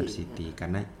Manchester City.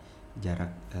 Karena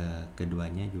jarak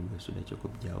keduanya juga sudah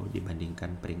cukup jauh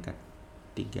dibandingkan peringkat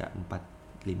 3,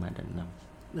 4, 5 dan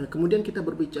 6. Nah, kemudian kita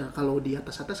berbicara kalau di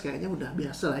atas kayaknya udah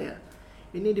biasa lah ya.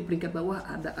 Ini di peringkat bawah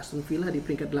ada Aston Villa di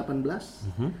peringkat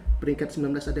 18, peringkat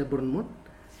 19 ada Bournemouth,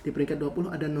 di peringkat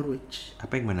 20 ada Norwich.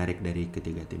 Apa yang menarik dari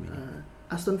ketiga tim ini?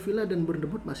 Aston Villa dan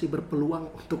Bournemouth masih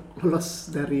berpeluang untuk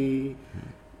lolos dari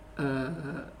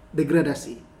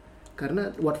degradasi.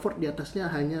 Karena Watford di atasnya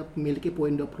hanya memiliki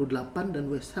poin 28 dan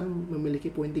West Ham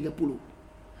memiliki poin 30.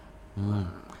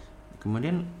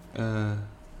 Kemudian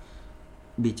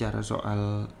bicara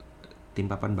soal tim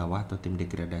papan bawah atau tim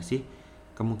degradasi,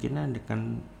 kemungkinan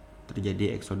akan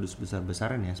terjadi eksodus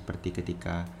besar-besaran ya, seperti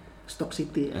ketika Stoke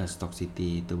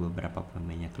City itu beberapa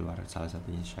pemainnya keluar, salah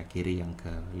satunya Shaqiri yang ke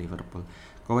Liverpool.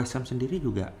 Kalau West Ham sendiri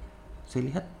juga saya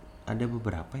lihat ada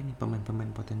beberapa ini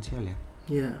pemain-pemain potensial ya.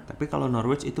 Iya. Tapi kalau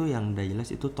Norwich itu yang udah jelas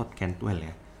itu Todd Cantwell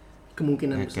ya.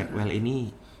 Kemungkinan besar. Cantwell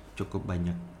ini cukup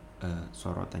banyak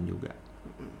sorotan juga.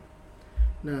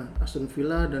 Nah, Aston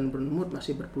Villa dan Bournemouth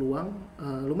masih berpeluang.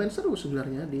 Lumayan seru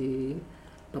sebenarnya di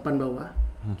papan bawah.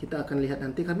 Kita akan lihat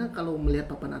nanti, karena kalau melihat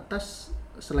papan atas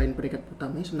selain peringkat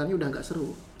utamanya sebenarnya udah nggak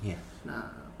seru. Yeah.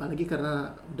 Nah, apalagi karena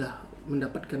udah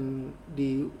mendapatkan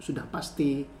sudah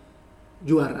pasti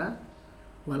juara,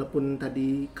 walaupun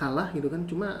tadi kalah gitu kan,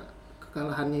 cuma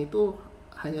kekalahannya itu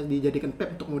hanya dijadikan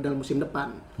Pep untuk modal musim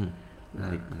depan.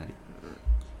 Menarik.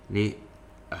 Jadi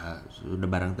sudah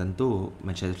barang tentu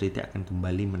Manchester City akan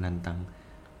kembali menantang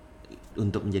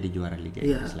untuk menjadi juara Liga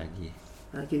Inggris lagi.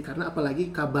 Nah, karena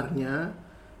apalagi kabarnya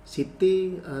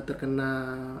City terkena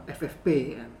FFP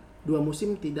kan. 2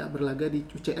 musim tidak berlaga di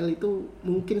UCL itu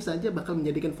mungkin saja bakal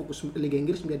menjadikan fokus Liga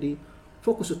Inggris menjadi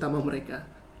fokus utama mereka.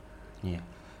 Iya.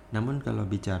 Namun kalau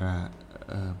bicara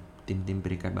tim-tim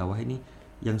peringkat bawah ini,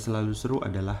 yang selalu seru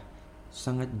adalah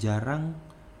sangat jarang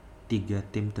 3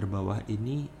 tim terbawah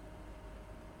ini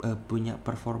punya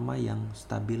performa yang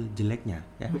stabil jeleknya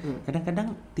ya.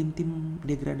 Kadang-kadang tim-tim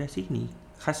degradasi ini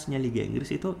khasnya Liga Inggris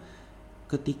itu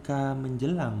ketika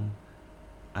menjelang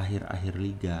akhir-akhir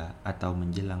liga atau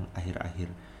menjelang akhir-akhir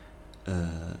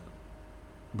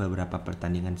beberapa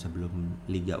pertandingan sebelum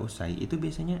liga usai, itu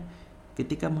biasanya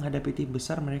ketika menghadapi tim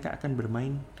besar mereka akan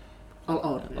bermain all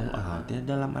out ya,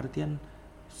 dalam artian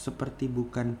seperti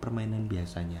bukan permainan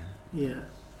biasanya. Iya.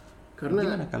 Karena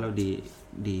gimana kalau di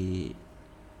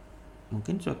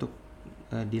mungkin suatu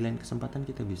di lain kesempatan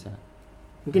kita bisa.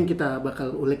 Mungkin kita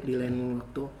bakal ulik di lain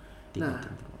waktu. Nah,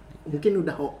 mungkin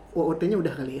udah OOT-nya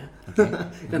udah kali ya. Okay.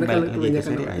 Karena kalau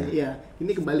kebanyakan ya,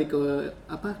 ini kembali ke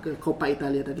Coppa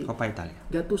Italia tadi. Coppa Italia.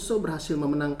 Gattuso berhasil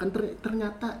memenangkan,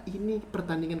 ternyata ini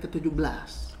pertandingan ke-17.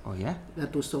 Oh ya?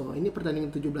 Gattuso. Ini pertandingan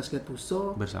 17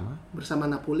 Gattuso bersama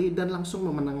Napoli dan langsung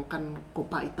memenangkan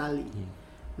Coppa Italia.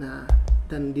 Nah,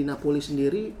 dan di Napoli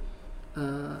sendiri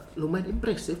lumayan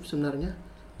impresif sebenarnya.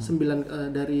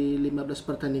 9 dari 15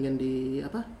 pertandingan di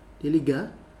Liga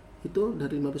itu,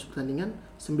 dari 15 pertandingan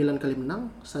 9 kali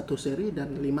menang, 1 seri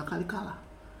dan 5 kali kalah.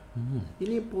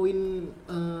 Ini poin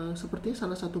sepertinya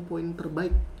salah satu poin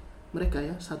terbaik mereka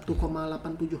ya,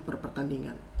 1,87 per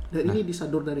pertandingan. Dan ini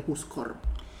disadur dari WhoScored.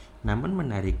 Namun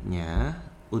menariknya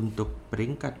untuk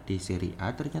peringkat di Serie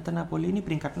A ternyata Napoli ini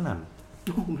peringkat 6.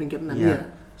 Oh, peringkat 6 ya.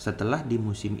 Setelah di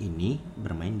musim ini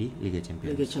bermain di Liga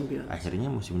Champions. Akhirnya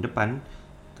musim depan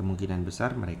kemungkinan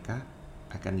besar mereka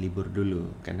akan libur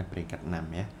dulu karena peringkat 6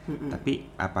 ya.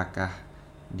 Tapi apakah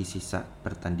di sisa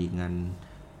pertandingan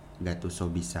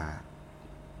Gattuso bisa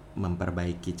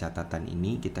memperbaiki catatan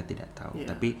ini, kita tidak tahu.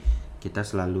 Tapi kita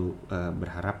selalu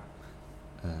berharap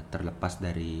terlepas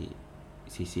dari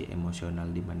sisi emosional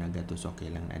di mana Gattuso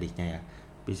kehilangan adiknya ya.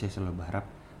 Tapi saya selalu berharap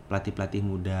pelatih-pelatih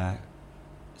muda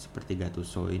seperti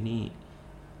Gattuso ini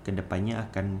kedepannya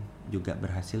akan juga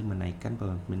berhasil menaikkan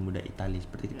pemain muda Italia.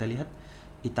 Seperti kita lihat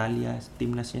Italia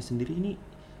timnasnya sendiri ini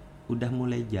udah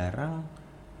mulai jarang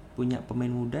punya pemain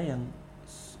muda yang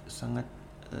sangat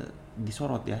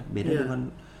disorot ya. Beda dengan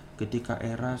ketika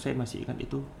era saya masih ingat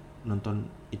itu nonton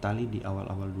Italia di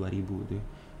awal-awal 2000 gitu ya.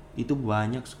 Itu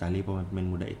banyak sekali pemain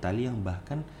muda Italia yang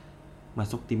bahkan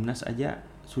masuk timnas aja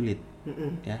sulit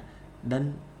ya.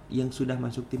 Dan yang sudah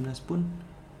masuk timnas pun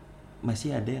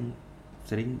masih ada yang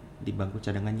sering di bangku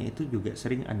cadangannya itu juga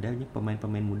sering adanya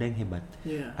pemain-pemain muda yang hebat.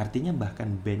 Artinya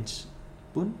bahkan bench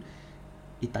pun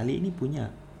Italia ini punya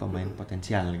pemain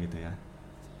potensial gitu ya.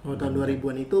 Tahun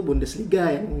 2000-an itu Bundesliga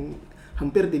yang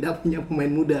hampir tidak punya pemain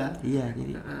muda. Iya,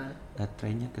 jadi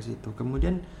trennya ke situ.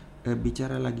 Kemudian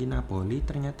bicara lagi Napoli,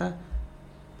 ternyata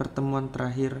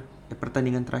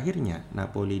pertandingan terakhirnya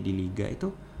Napoli di Liga itu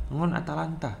ngon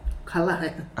Atalanta. Kalah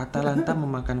ya. Atalanta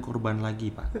memakan korban lagi,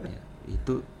 Pak. Ya,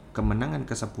 itu kemenangan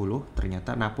ke-10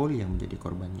 ternyata Napoli yang menjadi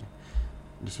korbannya.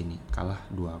 Di sini kalah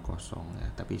 2-0 ya.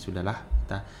 Tapi sudahlah,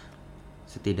 kita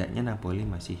setidaknya Napoli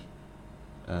masih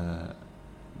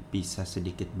bisa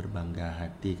sedikit berbangga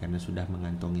hati karena sudah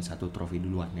mengantongi 1 trofi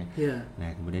duluan ya. Yeah.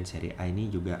 Nah, kemudian Serie A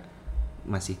ini juga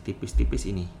masih tipis-tipis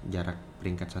ini jarak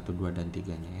peringkat 1, 2 dan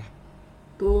 3-nya ya.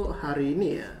 Itu hari ini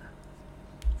ya.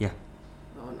 Ya.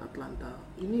 Lawan Atlanta.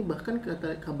 Ini bahkan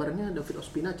kabarnya David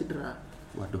Ospina cedera.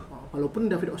 Waduh. Walaupun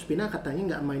David Ospina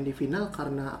katanya nggak main di final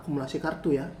karena akumulasi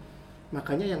kartu ya.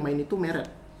 Makanya yang main itu Meret.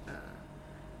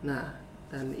 Nah,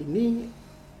 dan ini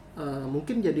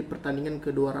mungkin jadi pertandingan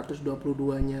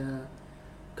ke-222-nya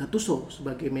Gattuso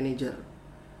sebagai manajer.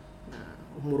 Nah,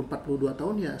 umur 42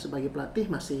 tahun ya, sebagai pelatih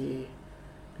masih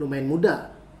lumayan muda.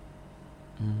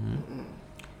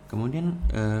 Kemudian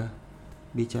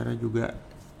bicara juga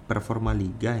performa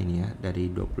liga ini ya,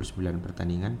 dari 29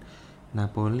 pertandingan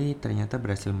Napoli ternyata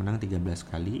berhasil menang 13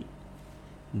 kali,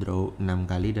 draw 6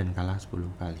 kali dan kalah 10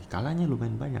 kali. Kalahnya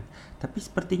lumayan banyak, tapi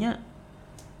sepertinya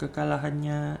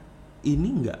kekalahannya ini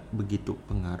nggak begitu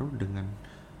pengaruh dengan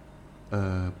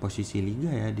posisi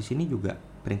liga ya. Di sini juga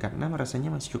peringkat 6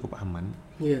 rasanya masih cukup aman.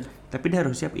 Yeah. Tapi dia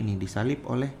harus siap ini disalip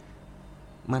oleh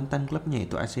mantan klubnya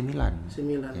itu AC Milan. AC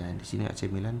Milan. Ya, di sini AC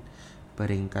Milan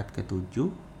peringkat ke-7,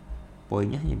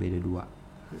 poinnya hanya beda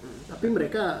 2. Tapi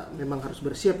mereka memang harus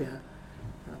bersiap ya.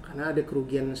 Nah, karena ada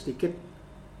kerugian sedikit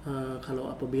kalau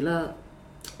apabila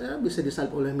bisa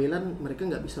disalip oleh Milan, mereka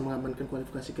nggak bisa mengamankan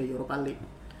kualifikasi ke Europa League.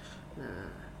 Nah,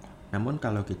 namun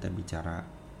kalau kita bicara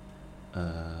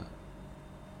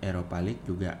Europa League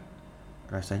juga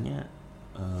rasanya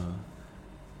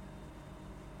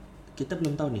kita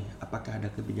belum tahu nih apakah ada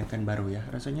kebijakan baru ya.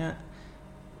 Rasanya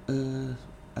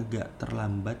agak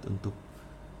terlambat untuk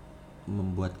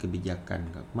membuat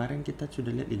kebijakan. Kemarin kita sudah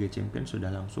lihat Liga Champions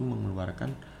sudah langsung mengeluarkan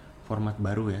format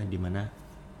baru ya, di mana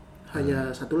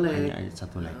hanya satu leg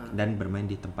dan bermain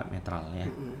di tempat netral ya.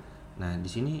 Nah, di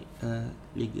sini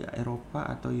Liga Eropa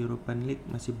atau European League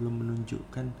masih belum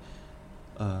menunjukkan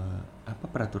apa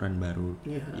peraturan baru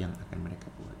yang akan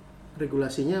mereka buat.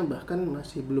 Regulasinya bahkan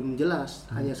masih belum jelas,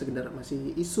 hanya sekedar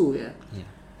masih isu ya.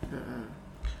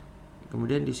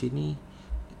 Kemudian di sini,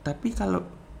 tapi kalau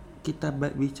kita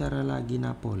bicara lagi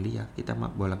Napoli ya, kita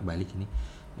bolak-balik ini.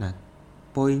 Nah,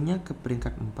 poinnya ke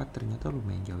peringkat 4 ternyata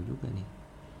lumayan jauh juga nih.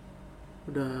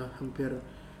 Udah hampir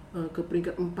ke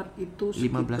peringkat 4 itu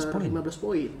sekitar 15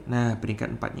 poin. Nah,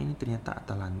 peringkat 4-nya ini ternyata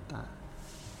Atalanta.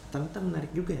 Atalanta menarik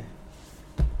juga ya.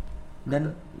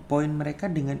 Dan poin mereka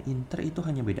dengan Inter itu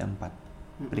hanya beda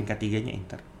 4. Peringkat 3-nya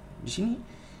Inter. Di sini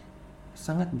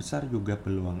sangat besar juga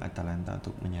peluang Atalanta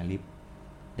untuk menyalip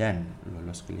dan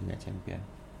lolos ke Liga Champions.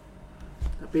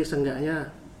 Tapi seenggaknya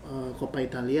Coppa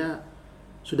Italia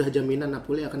sudah jaminan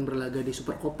Napoli akan berlaga di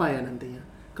Supercoppa ya nantinya.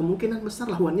 Kemungkinan besar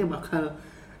lawannya bakal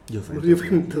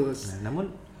Juventus. Nah, namun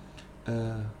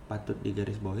patut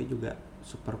digarisbawahi juga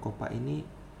Supercoppa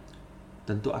ini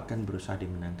tentu akan berusaha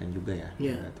dimenangkan juga ya.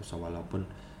 Gattuso, walaupun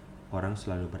orang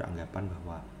selalu beranggapan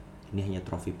bahwa ini hanya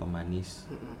trofi pemanis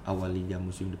awal liga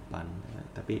musim depan ya.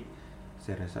 Tapi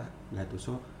saya rasa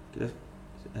Gattuso, kita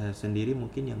sendiri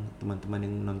mungkin yang teman-teman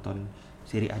yang nonton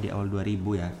Serie A di awal 2000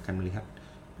 ya akan melihat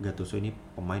Gattuso ini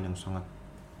pemain yang sangat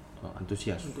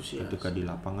antusias. Ketika di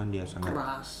lapangan dia sangat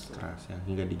keras ya,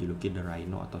 hingga dijuluki The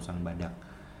Rhino atau Sang Badak.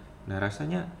 Nah,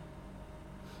 rasanya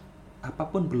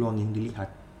apapun peluang yang dilihat,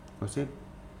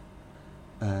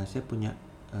 saya punya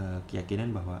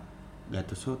keyakinan bahwa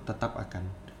Gattuso tetap akan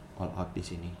all out di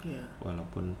sini.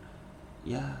 Walaupun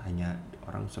ya hanya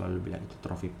orang selalu bilang itu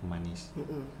trofi pemanis.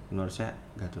 Menurut saya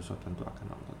Gattuso tentu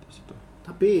akan all out di situ.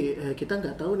 Tapi kita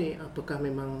nggak tahu nih apakah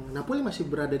memang Napoli masih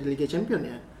berada di Liga Champions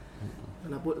ya.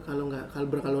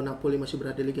 Kalau Napoli masih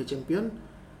berada di Liga Champions,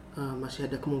 masih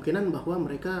ada kemungkinan bahwa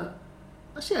mereka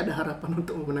masih ada harapan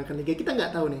untuk memenangkan Liga. Kita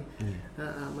nggak tahu nih.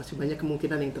 Masih banyak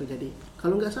kemungkinan yang terjadi.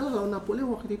 Kalau nggak salah lawan Napoli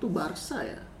waktu itu Barca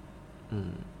ya.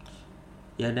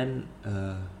 Ya, dan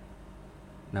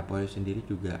Napoli sendiri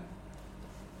juga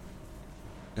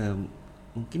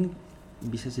mungkin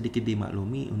bisa sedikit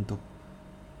dimaklumi untuk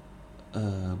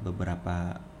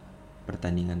beberapa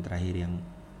pertandingan terakhir yang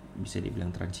bisa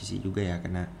dibilang transisi juga ya,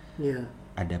 karena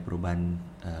ada perubahan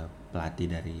pelatih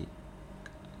dari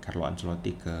Carlo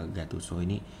Ancelotti ke Gattuso.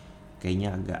 Ini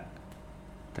kayaknya agak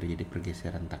terjadi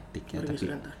pergeseran taktik ya.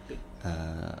 Pergeseran taktik.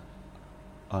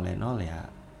 All in all ya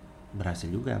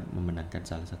berhasil juga memenangkan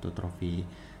salah satu trofi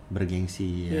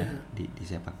bergengsi ya di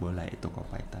sepak bola, itu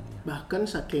Coppa Italia. Bahkan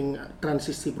saking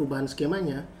transisi perubahan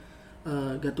skemanya,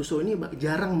 Gattuso ini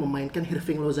jarang memainkan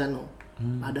Hirving Lozano.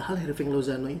 Padahal Hirving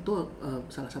Lozano itu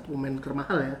salah satu pemain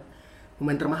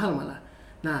termahal malah.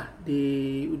 Nah,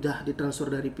 udah ditransfer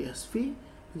dari PSV,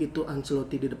 begitu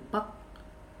Ancelotti didepak,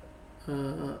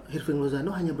 Hirving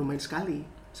Lozano hanya bermain sekali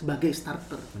sebagai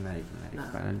starter. Menarik. Nah,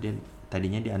 karena dia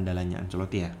tadinya di andalannya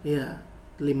Ancelotti ya. Iya,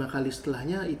 5 kali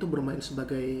setelahnya itu bermain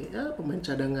sebagai pemain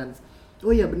cadangan. Oh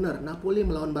iya benar, Napoli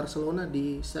melawan Barcelona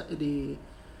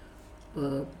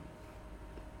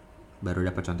baru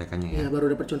dapat contekannya ya. Iya, baru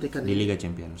dapat contekan di Liga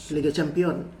Champions. Liga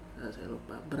Champion. Nah, saya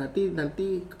lupa. Berarti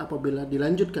nanti apabila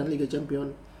dilanjutkan Liga Champion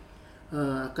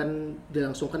akan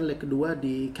dilangsungkan leg kedua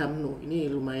di Camp Nou. Ini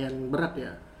lumayan berat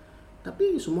ya.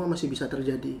 Tapi semua masih bisa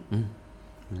terjadi.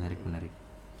 Menarik.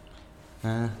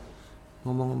 Nah,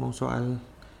 ngomong-ngomong soal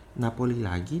Napoli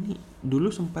lagi nih, dulu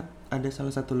sempat ada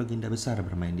salah satu legenda besar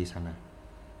bermain di sana.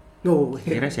 Oh,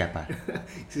 kira siapa?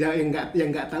 yang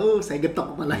nggak tahu saya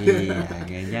getok kepala. Iya,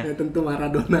 kayaknya. Ya, tentu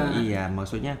Maradona. Iya,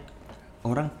 maksudnya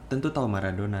orang tentu tahu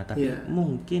Maradona, tapi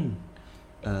mungkin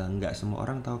nggak semua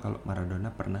orang tahu kalau Maradona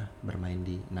pernah bermain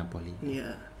di Napoli.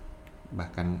 Iya.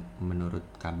 Bahkan menurut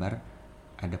kabar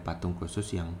ada patung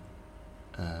khusus yang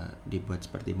dibuat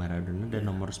seperti Maradona dan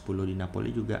nomor 10 di Napoli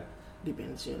juga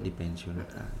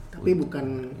dipensiunkan. Tapi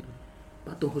bukan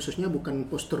patung khususnya, bukan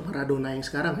postur Maradona yang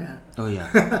sekarang ya. Oh iya.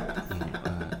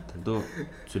 Tentu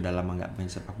sudah lama nggak main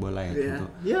sepak bola ya, tentu.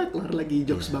 Ya, keluar lagi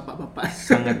jokes bapak-bapak.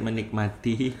 Sangat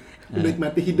menikmati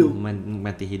hidup.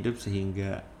 Menikmati hidup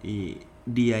sehingga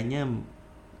dianya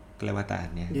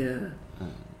kelewatan ya. Iya.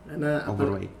 Karena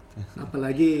overweight.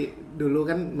 Apalagi dulu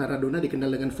kan Maradona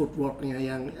dikenal dengan footworknya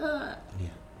yang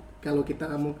kalau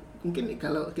kita mungkin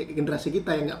kalau generasi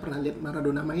kita yang nggak pernah lihat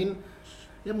Maradona main,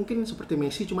 ya mungkin seperti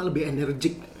Messi cuma lebih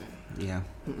energik. Iya.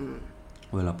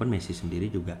 Walaupun Messi sendiri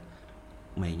juga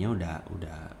mainnya udah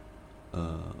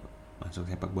masuk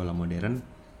sepak bola modern,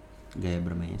 gaya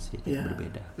bermainnya sedikit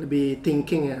berbeda. Lebih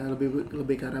thinking ya,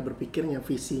 lebih ke arah berpikirnya,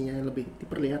 visinya lebih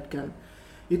diperlihatkan.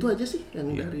 Itu aja sih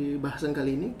yang dari bahasan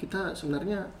kali ini. Kita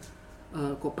sebenarnya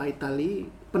Coppa Italia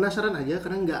penasaran aja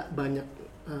karena nggak banyak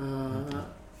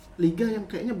liga yang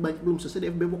kayaknya belum selesai. Di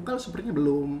FB Pokal sepertinya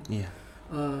belum. Iya.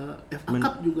 FA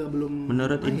Cup juga belum.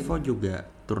 Menurut info juga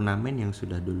turnamen yang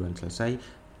sudah duluan selesai.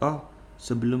 Oh,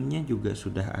 sebelumnya juga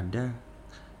sudah ada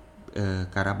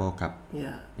Carabao Cup.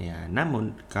 Ya,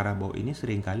 namun Carabao ini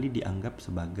seringkali dianggap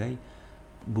sebagai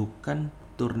bukan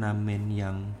turnamen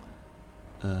yang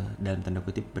dalam tanda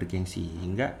kutip bergengsi,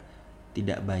 hingga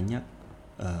tidak banyak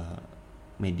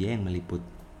media yang meliput.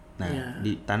 Nah,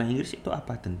 di tanah Inggris itu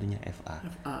apa? Tentunya FA.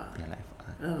 Piala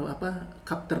FA.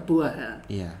 Cup tertua ya.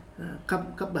 Iya.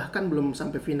 Cup bahkan belum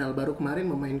sampai final, baru kemarin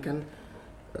memainkan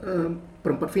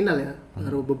perempat final ya.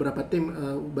 Baru beberapa tim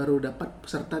baru dapat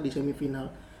peserta di semifinal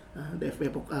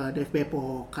DFB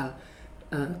Pokal.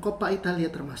 Coppa Italia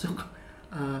termasuk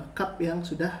cup yang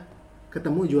sudah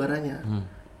ketemu juaranya.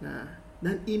 Nah,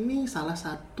 dan ini salah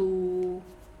satu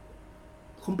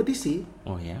kompetisi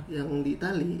yang di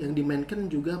Italia yang dimainkan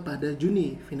juga pada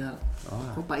Juni final.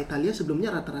 Coppa Italia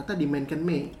sebelumnya rata-rata dimainkan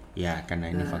Mei. Ya,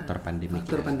 karena ini faktor pandemi.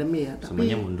 Pandemi ya.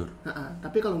 Semuanya mundur.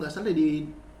 Tapi kalau nggak salah di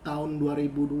tahun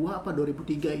 2002 apa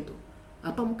 2003 itu,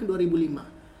 apa mungkin 2005,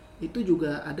 itu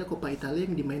juga ada Coppa Italia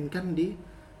yang dimainkan di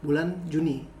bulan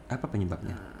Juni. Apa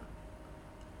penyebabnya?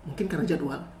 Mungkin karena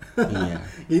jadwal. Iya.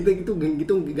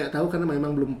 gitu nggak tahu karena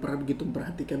memang belum pernah begitu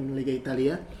memperhatikan Liga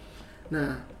Italia.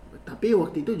 Nah, tapi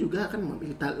waktu itu juga kan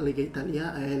Liga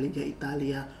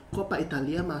Italia, Coppa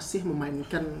Italia masih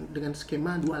memainkan dengan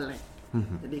skema 2 leg.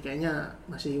 Jadi kayaknya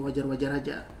masih wajar-wajar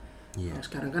aja. Nah,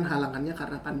 sekarang kan halangannya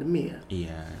karena pandemi ya.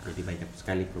 Iya, jadi banyak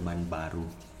sekali perubahan baru.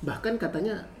 Bahkan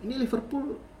katanya ini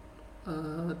Liverpool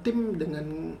tim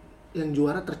dengan yang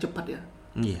juara tercepat ya.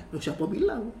 Iya. Siapa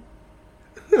bilang?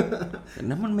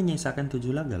 Namun menyisakan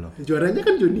 7 laga loh. Juaranya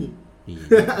kan Juni. Iya.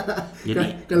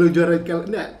 Jadi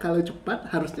kalau cepat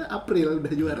harusnya April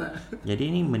udah juara.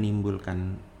 Jadi ini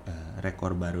menimbulkan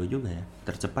rekor baru juga ya.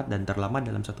 Tercepat dan terlama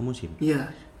dalam satu musim.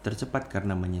 Iya. Tercepat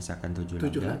karena menyisakan 7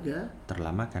 laga.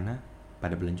 Terlama karena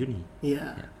pada bulan Juni.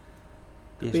 Iya.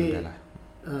 Ya sudahlah.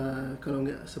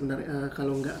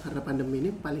 Kalau nggak karena pandemi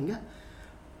ini paling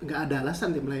nggak ada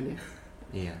alasan tim lainnya.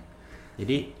 Iya.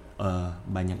 Jadi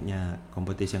banyaknya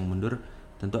kompetisi yang mundur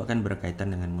tentu akan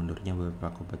berkaitan dengan mundurnya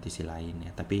beberapa kompetisi lain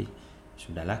ya. Tapi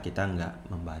sudahlah, kita nggak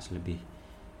membahas lebih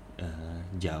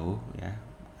jauh ya.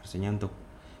 Artinya untuk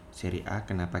Serie A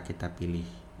kenapa kita pilih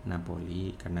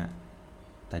Napoli, karena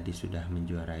tadi sudah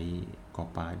menjuarai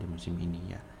Coppa di musim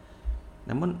ini ya.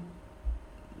 Namun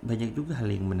banyak juga hal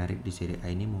yang menarik di Serie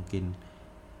A ini. Mungkin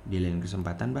di lain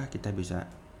kesempatan bah kita bisa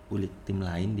ulik tim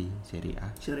lain di Serie A.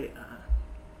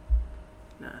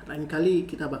 Nah, lain kali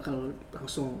kita bakal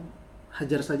langsung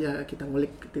hajar saja kita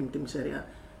ngulik tim-tim Serie A.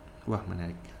 Wah,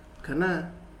 menarik. Karena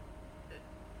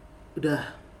udah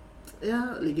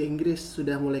ya Liga Inggris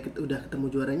sudah ketemu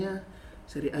juaranya,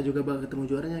 Serie A juga bakal ketemu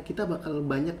juaranya. Kita bakal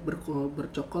banyak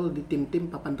bercokol di tim-tim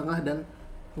papan tengah dan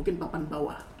mungkin papan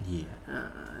bawah. Iya.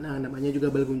 Nah, namanya juga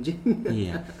bal gunjing.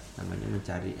 Iya, namanya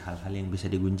mencari hal-hal yang bisa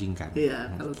digunjingkan.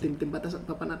 Iya, kalau tim-tim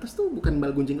papan atas tuh bukan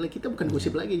bal gunjing lagi, kita bukan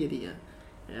gosip lagi jadinya.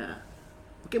 Ya.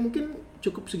 Oke, mungkin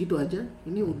cukup segitu aja.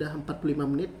 Ini udah 45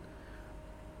 menit.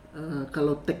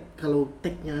 Kalau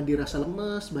tag-nya dirasa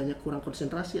lemes, banyak kurang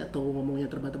konsentrasi atau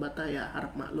ngomongnya terbata-bata, ya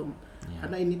harap maklum. Ya.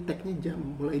 Karena ini tag-nya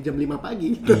mulai jam 5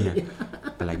 pagi. Iya.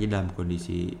 Apalagi dalam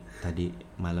kondisi tadi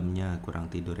malamnya kurang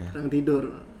tidur ya. Kurang tidur.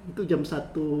 Itu jam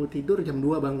 1 tidur, jam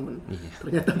 2 bangun. Iya.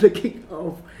 Ternyata udah kick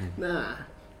off. Nah,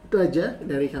 itu aja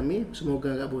dari kami.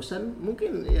 Semoga gak bosan.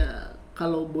 Mungkin ya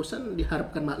kalau bosan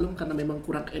diharapkan maklum karena memang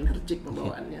kurang energik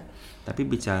pembawaannya. Tapi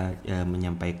bisa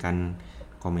menyampaikan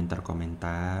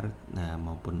komentar-komentar,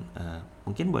 maupun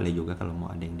mungkin boleh juga kalau mau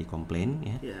ada yang dikomplain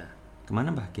ya. Ya.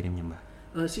 Kemana Mbah kirimnya Mbah?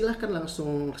 Silahkan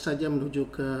langsung saja menuju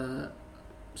ke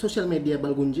sosial media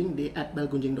Balgunjing di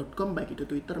 @balgunjing.com, baik itu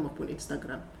Twitter maupun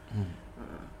Instagram.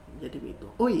 Jadi begitu.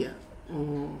 Oh iya,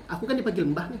 aku kan dipanggil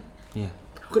Mbah nih. Iya.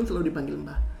 Aku kan selalu dipanggil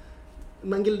Mbah.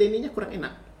 Manggil Denny-nya kurang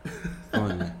enak. Oh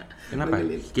iya. Kenapa?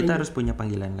 Kita harus punya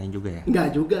panggilan lain juga ya? Enggak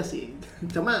juga sih.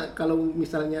 Cuma kalau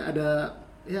misalnya ada,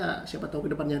 ya siapa tahu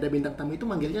kedepannya ada bintang tamu itu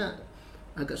manggilnya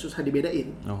agak susah dibedain.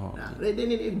 Oh. Nah,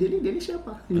 Denny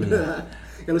siapa? Iya.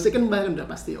 Kalau saya kan Mbah udah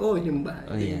pasti. Oh ini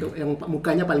Mbah. Oh, iya. Yang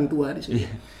mukanya paling tua di sini.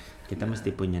 Iya. Kita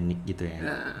mesti punya nick gitu ya.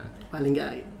 Nah, paling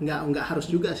nggak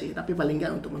harus juga sih, tapi paling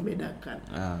nggak untuk membedakan.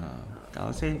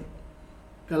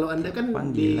 Kalau Anda kan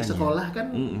di sekolah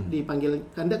kan dipanggil,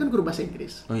 Anda kan guru bahasa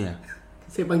Inggris. Oh iya.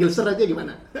 Saya panggil Sir aja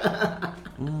gimana?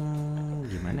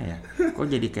 Gimana ya? Kok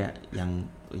jadi kayak yang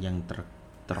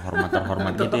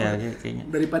terhormat gitu ya kayaknya.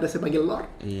 Daripada saya panggil Lord.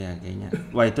 Iya kayaknya.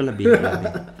 Wah itu lebih.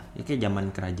 Ya, kayak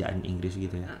zaman kerajaan Inggris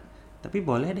gitu ya. Tapi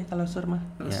boleh deh kalau Sir mah.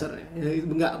 Ya. Sir,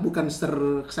 ya, bukan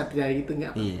Sir Ksatria gitu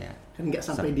nggak. Iya. Kan nggak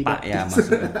sampai di Pak ya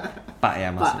maksudnya. Pak ya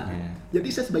maksudnya. Jadi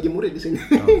saya sebagai murid di sini.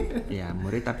 Iya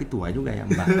murid tapi tua juga ya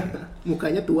Mbak.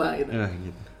 Mukanya tua gitu.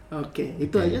 Gitu. Oke,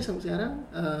 itu aja sampai sekarang.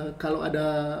 Kalau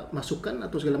ada masukan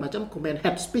atau segala macam, komen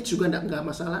head speech juga nggak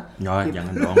masalah.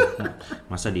 Jangan dong.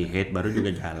 Masa di hate baru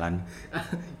juga jalan.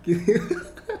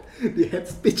 Di head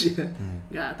speech ya.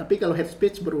 Nggak, tapi kalau head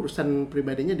speech berurusan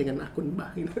pribadinya dengan akun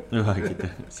Mbah gitu. Gitu.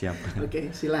 Siap.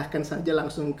 Oke, silahkan saja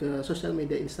langsung ke sosial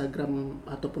media Instagram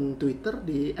ataupun Twitter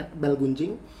di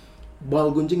 @balgunjing.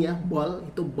 Balgunjing ya, bal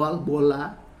itu bal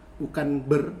bola, bukan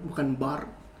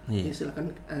bar. Jadi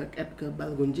silakan add ke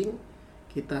Balgunjing.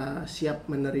 Kita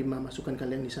siap menerima masukan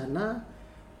kalian di sana.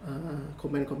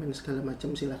 Komen-komen segala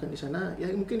macam silakan di sana. Ya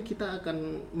mungkin kita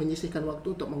akan menyisihkan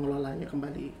waktu untuk mengelolanya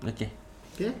kembali. Oke,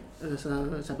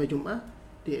 sampai jumpa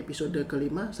di episode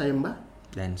kelima. Saya Mbah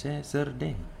dan saya Sir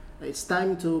Deng. It's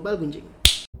time to Balgunjing.